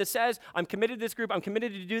covenant that says I'm committed to this group. I'm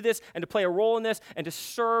committed to do this and to play a role in this and to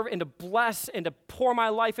serve and to bless and to pour my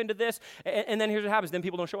life into this. And then here's what happens. Then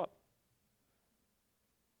people don't show up.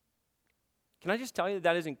 Can I just tell you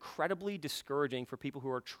that is incredibly discouraging for people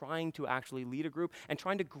who are trying to actually lead a group and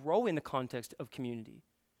trying to grow in the context of community.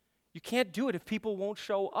 You can't do it if people won't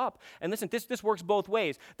show up. And listen, this works both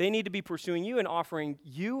ways. They need to be pursuing you and offering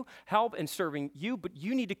you help and serving you, but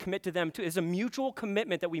you need to commit to them too. It's a mutual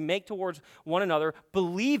commitment that we make towards one another,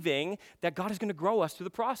 believing that God is going to grow us through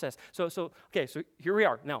the process. So here we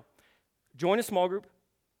are. Now, join a small group,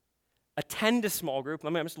 attend a small group.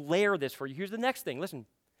 Let me just layer this for you. Here's the next thing. Listen,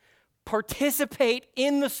 participate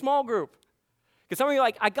in the small group. Because some of you are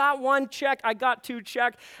like, I got one, check, I got two,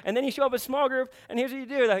 check, and then you show up a small group, and here's what you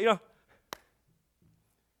do.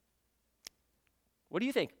 What do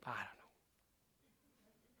you think?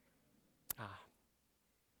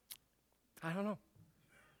 I don't know.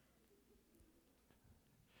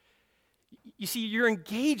 You see, your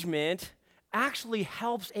engagement actually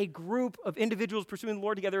helps a group of individuals pursuing the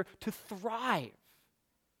Lord together to thrive.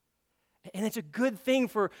 And it's a good thing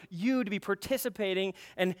for you to be participating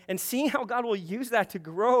and seeing how God will use that to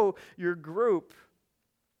grow your group.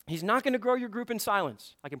 He's not going to grow your group in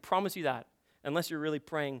silence. I can promise you that, unless you're really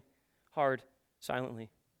praying hard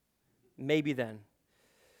silently. Maybe then.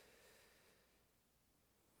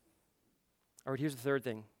 All right, here's the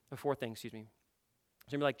fourth thing. So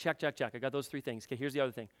you're like, check. I got those three things. Okay, here's the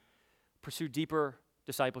other thing. Pursue deeper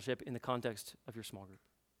discipleship in the context of your small group.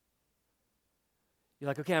 You're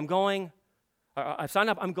like, okay, I'm going. I've signed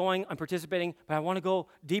up. I'm going. I'm participating, but I want to go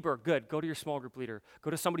deeper. Good. Go to your small group leader. Go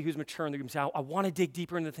to somebody who's mature in the group and say, I want to dig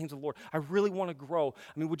deeper into the things of the Lord. I really want to grow.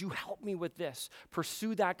 I mean, would you help me with this?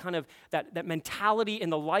 Pursue that kind of, that mentality in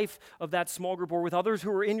the life of that small group or with others who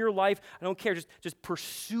are in your life. I don't care. Just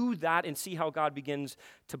pursue that and see how God begins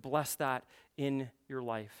to bless that in your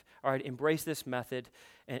life. All right, embrace this method,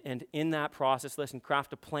 and in that process, listen,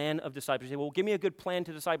 craft a plan of discipleship. You say, well, give me a good plan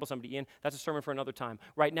to disciple somebody, Ian. That's a sermon for another time.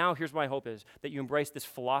 Right now, here's my hope is that you embrace this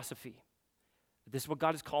philosophy. This is what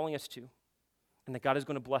God is calling us to, and that God is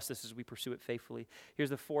going to bless this as we pursue it faithfully.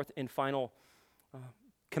 Here's the fourth and final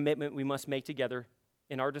commitment we must make together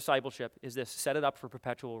in our discipleship is this: set it up for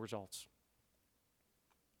perpetual results.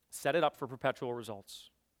 Set it up for perpetual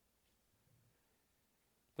results.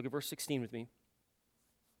 Look at verse 16 with me.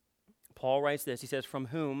 Paul writes this. He says, from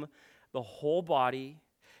whom the whole body,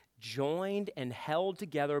 joined and held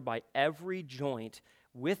together by every joint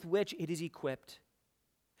with which it is equipped,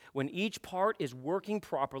 when each part is working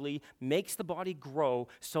properly, makes the body grow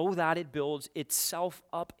so that it builds itself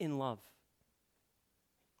up in love.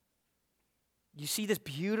 You see this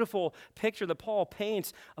beautiful picture that Paul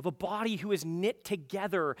paints of a body who is knit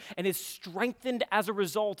together and is strengthened as a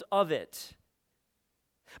result of it.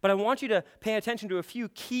 But I want you to pay attention to a few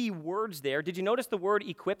key words there. Did you notice the word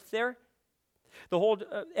equipped there? The whole,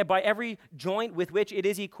 by every joint with which it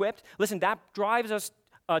is equipped. Listen, that drives us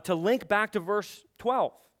to link back to verse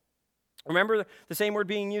 12. Remember the same word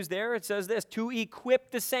being used there? It says this, to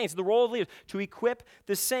equip the saints, the role of leaders, to equip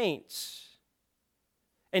the saints.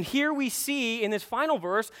 And here we see in this final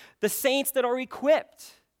verse the saints that are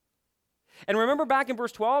equipped. And remember back in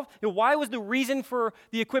verse 12, why was the reason for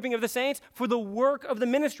the equipping of the saints? For the work of the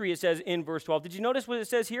ministry, it says in verse 12. Did you notice what it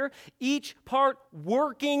says here? Each part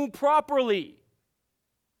working properly.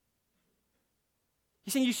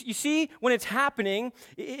 You see, when it's happening,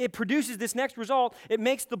 it produces this next result. It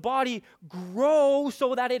makes the body grow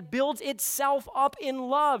so that it builds itself up in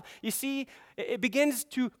love. You see, it begins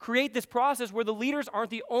to create this process where the leaders aren't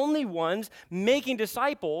the only ones making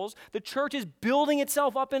disciples. The church is building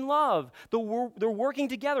itself up in love. They're working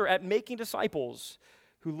together at making disciples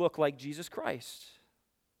who look like Jesus Christ.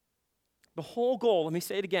 The whole goal, let me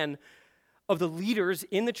say it again, of the leaders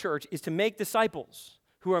in the church is to make disciples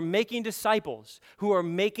who are making disciples, who are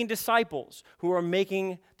making disciples, who are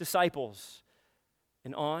making disciples,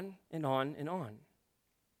 and on and on and on.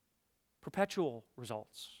 Perpetual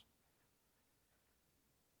results.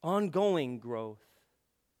 Ongoing growth.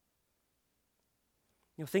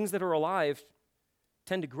 Things that are alive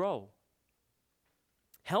tend to grow.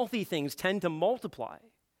 Healthy things tend to multiply.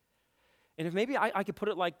 And if maybe I could put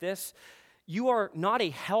it like this, you are not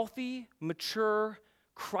a healthy, mature,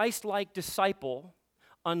 Christ-like disciple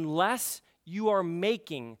unless you are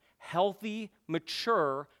making healthy,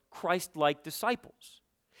 mature, Christ-like disciples.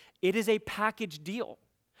 It is a package deal.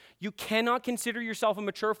 You cannot consider yourself a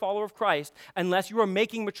mature follower of Christ unless you are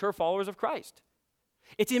making mature followers of Christ.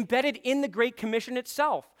 It's embedded in the Great Commission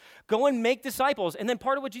itself. Go and make disciples. And then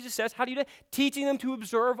part of what Jesus says, how do you do it? Teaching them to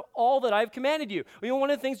observe all that I've commanded you.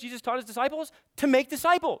 One of the things Jesus taught his disciples? To make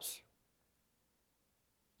disciples.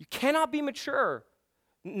 You cannot be mature,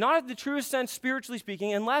 not in the truest sense, spiritually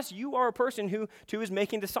speaking, unless you are a person who, too, is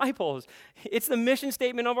making disciples. It's the mission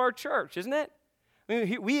statement of our church, isn't it?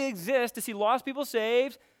 We exist to see lost people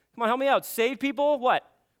saved. Come on, help me out. Saved people, what?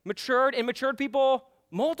 Matured, and matured people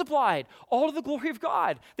multiplied. All to the glory of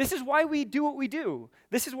God. This is why we do what we do.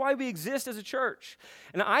 This is why we exist as a church.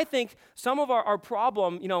 And I think some of our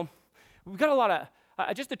problem, we've got a lot of,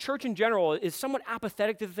 just the church in general is somewhat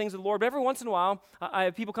apathetic to the things of the Lord. But every once in a while, I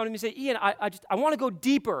have people come to me and say, Ian, I want to go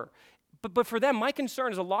deeper. But for them, my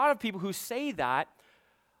concern is a lot of people who say that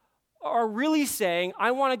are really saying,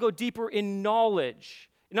 I want to go deeper in knowledge.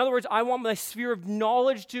 In other words, I want my sphere of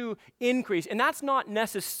knowledge to increase. And that's not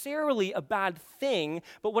necessarily a bad thing,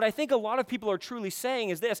 but what I think a lot of people are truly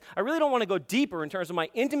saying is this: I really don't want to go deeper in terms of my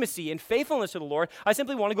intimacy and faithfulness to the Lord. I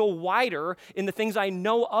simply want to go wider in the things I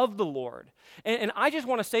know of the Lord. And I just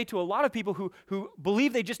want to say to a lot of people who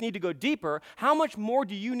believe they just need to go deeper, how much more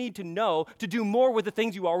do you need to know to do more with the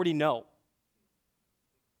things you already know?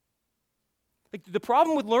 Like, the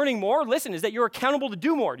problem with learning more, listen, is that you're accountable to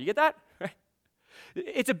do more. Do you get that?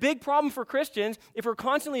 It's a big problem for Christians if we're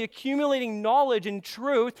constantly accumulating knowledge and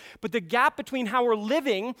truth, but the gap between how we're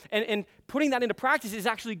living and putting that into practice is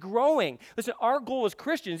actually growing. Listen, our goal as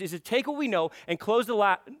Christians is to take what we know and close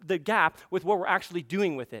the gap with what we're actually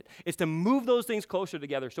doing with it. It's to move those things closer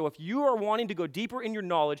together. So if you are wanting to go deeper in your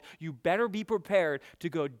knowledge, you better be prepared to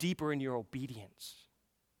go deeper in your obedience.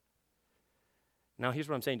 Now, here's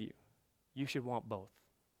what I'm saying to you. You should want both.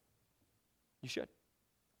 You should.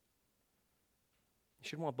 You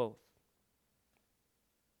should want both.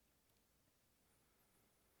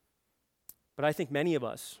 But I think many of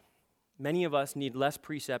us need less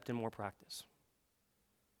precept and more practice.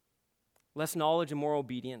 Less knowledge and more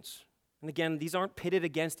obedience. And again, these aren't pitted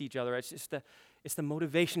against each other. It's just it's the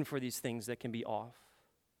motivation for these things that can be off.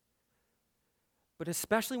 But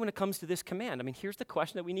especially when it comes to this command, here's the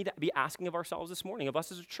question that we need to be asking of ourselves this morning, of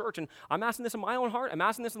us as a church. And I'm asking this in my own heart. I'm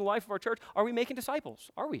asking this in the life of our church. Are we making disciples?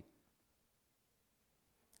 Are we?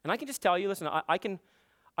 And I can just tell you, listen, I can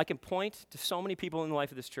point to so many people in the life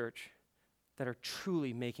of this church that are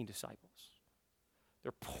truly making disciples.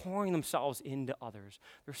 They're pouring themselves into others.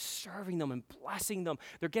 They're serving them and blessing them.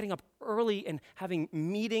 They're getting up early and having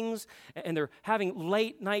meetings, and they're having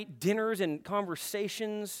late night dinners and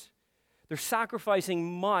conversations. They're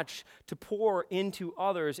sacrificing much to pour into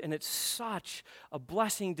others, and it's such a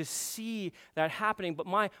blessing to see that happening. But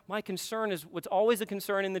my concern is what's always a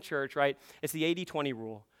concern in the church, right? It's the 80-20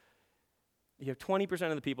 rule. You have 20%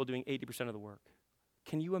 of the people doing 80% of the work.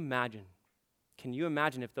 Can you imagine? Can you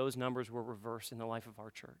imagine if those numbers were reversed in the life of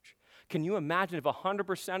our church? Can you imagine if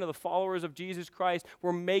 100% of the followers of Jesus Christ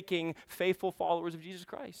were making faithful followers of Jesus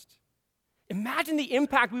Christ? Imagine the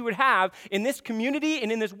impact we would have in this community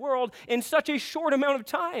and in this world in such a short amount of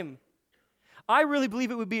time. I really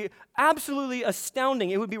believe it would be absolutely astounding.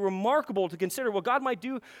 It would be remarkable to consider what God might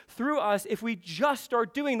do through us if we just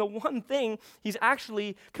start doing the one thing He's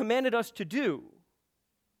actually commanded us to do.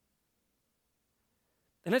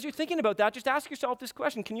 And as you're thinking about that, just ask yourself this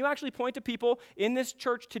question. Can you actually point to people in this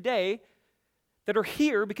church today that are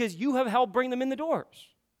here because you have helped bring them in the doors?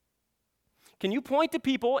 Can you point to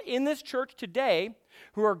people in this church today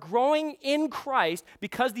who are growing in Christ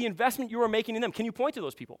because the investment you are making in them? Can you point to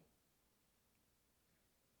those people?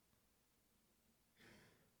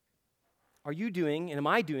 Are you doing, and am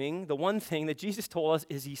I doing, the one thing that Jesus told us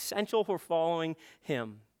is essential for following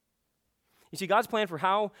Him? You see, God's plan for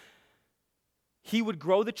how He would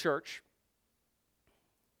grow the church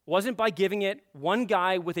wasn't by giving it one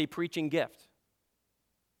guy with a preaching gift.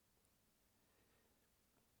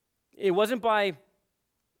 It wasn't by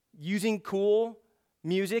using cool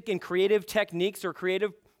music and creative techniques or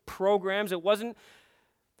creative programs. It wasn't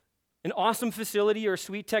an awesome facility or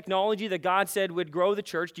sweet technology that God said would grow the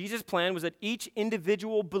church. Jesus' plan was that each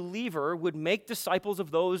individual believer would make disciples of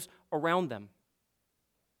those around them.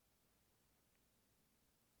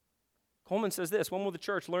 Coleman says this: when will the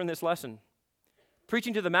church learn this lesson?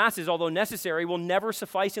 Preaching to the masses, although necessary, will never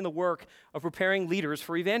suffice in the work of preparing leaders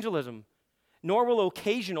for evangelism, nor will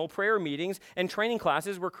occasional prayer meetings and training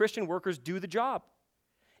classes where Christian workers do the job.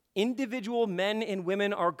 Individual men and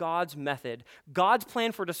women are God's method. God's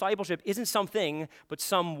plan for discipleship isn't something, but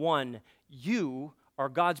someone. You are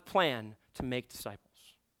God's plan to make disciples.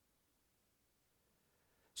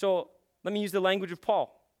 So let me use the language of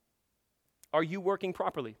Paul. Are you working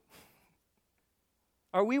properly?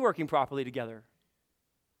 Are we working properly together?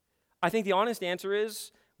 I think the honest answer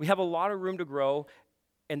is we have a lot of room to grow,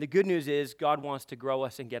 and the good news is God wants to grow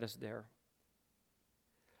us and get us there.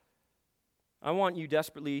 I want you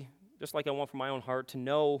desperately, just like I want from my own heart, to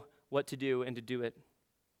know what to do and to do it.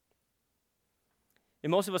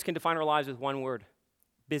 And most of us can define our lives with one word: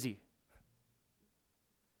 busy.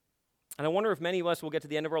 And I wonder if many of us will get to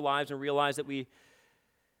the end of our lives and realize that we're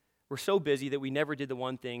so busy that we never did the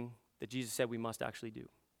one thing that Jesus said we must actually do.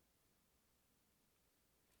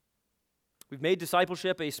 We've made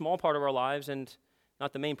discipleship a small part of our lives and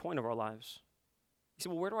not the main point of our lives. You say,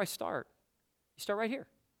 well, where do I start? You start right here.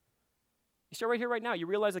 You start right here, right now. You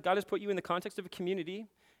realize that God has put you in the context of a community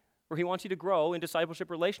where He wants you to grow in discipleship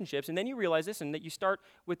relationships, and then you realize this, and that you start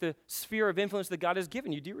with the sphere of influence that God has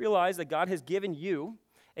given you. Do you realize that God has given you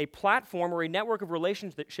a platform or a network of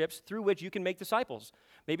relationships through which you can make disciples?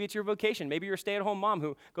 Maybe it's your vocation. Maybe you're a stay-at-home mom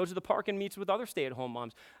who goes to the park and meets with other stay-at-home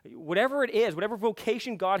moms. Whatever it is, whatever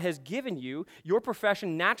vocation God has given you, your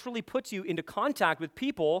profession naturally puts you into contact with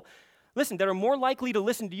people, listen, that are more likely to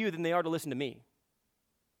listen to you than they are to listen to me.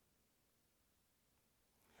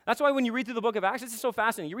 That's why when you read through the book of Acts, this is so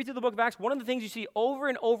fascinating. You read through the book of Acts, one of the things you see over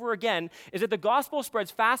and over again is that the gospel spreads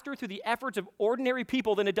faster through the efforts of ordinary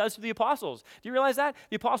people than it does through the apostles. Do you realize that?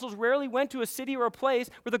 The apostles rarely went to a city or a place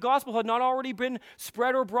where the gospel had not already been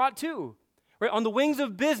spread or brought to. Right? On the wings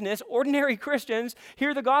of business, ordinary Christians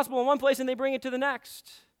hear the gospel in one place and they bring it to the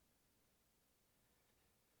next.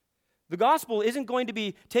 The gospel isn't going to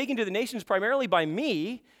be taken to the nations primarily by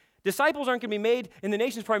me. Disciples aren't going to be made in the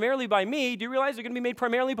nations primarily by me. Do you realize they're going to be made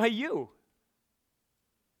primarily by you?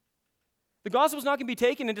 The gospel's not going to be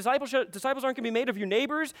taken, and disciples aren't going to be made of your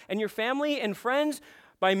neighbors and your family and friends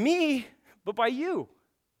by me, but by you.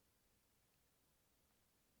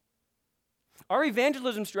 Our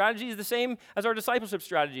evangelism strategy is the same as our discipleship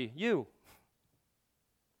strategy.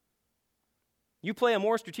 You play a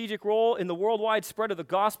more strategic role in the worldwide spread of the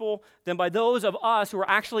gospel than by those of us who are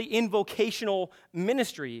actually in vocational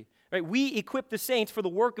ministry. Right? We equip the saints for the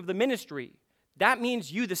work of the ministry. That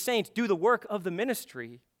means you, the saints, do the work of the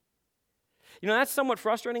ministry. You know, that's somewhat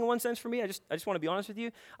frustrating in one sense for me. I just want to be honest with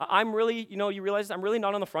you. I'm really, you realize I'm really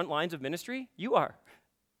not on the front lines of ministry. You are.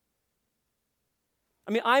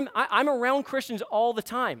 I mean, I'm around Christians all the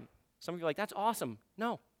time. Some of you are like, that's awesome.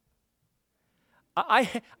 No.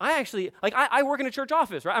 I actually, I work in a church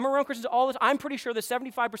office, right? I'm around Christians all the time. I'm pretty sure that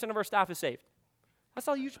 75% of our staff is saved. That's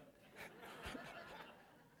all you.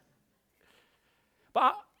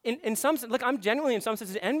 But in some sense, look, I'm genuinely in some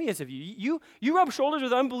senses envious of you. You rub shoulders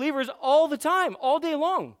with unbelievers all the time, all day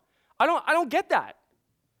long. I don't get that.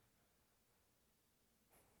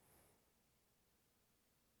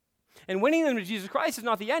 And winning them to Jesus Christ is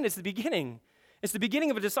not the end, it's the beginning. It's the beginning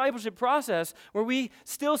of a discipleship process where we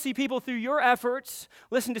still see people through your efforts,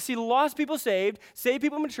 listen, to see lost people saved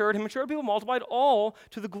people matured, and matured people multiplied, all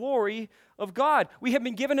to the glory of God. We have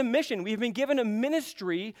been given a mission. We have been given a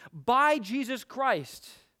ministry by Jesus Christ.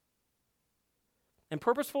 And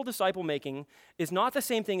purposeful disciple making is not the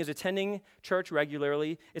same thing as attending church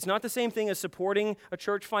regularly. It's not the same thing as supporting a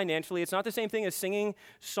church financially. It's not the same thing as singing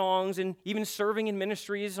songs and even serving in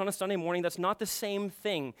ministries on a Sunday morning. That's not the same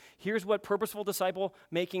thing. Here's what purposeful disciple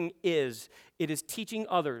making is. It is teaching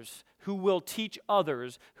others who will teach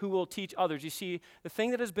others who will teach others. You see, the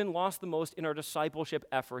thing that has been lost the most in our discipleship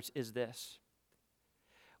efforts is this.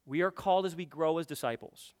 We are called as we grow as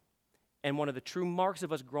disciples. And one of the true marks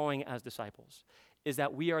of us growing as disciples is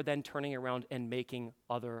that we are then turning around and making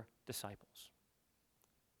other disciples.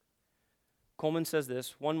 Coleman says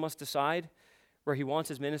this, one must decide where he wants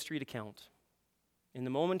his ministry to count. In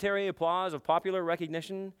the momentary applause of popular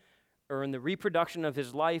recognition, or in the reproduction of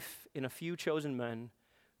his life in a few chosen men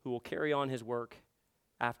who will carry on his work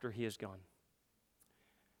after he is gone.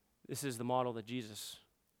 This is the model that Jesus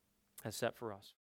has set for us.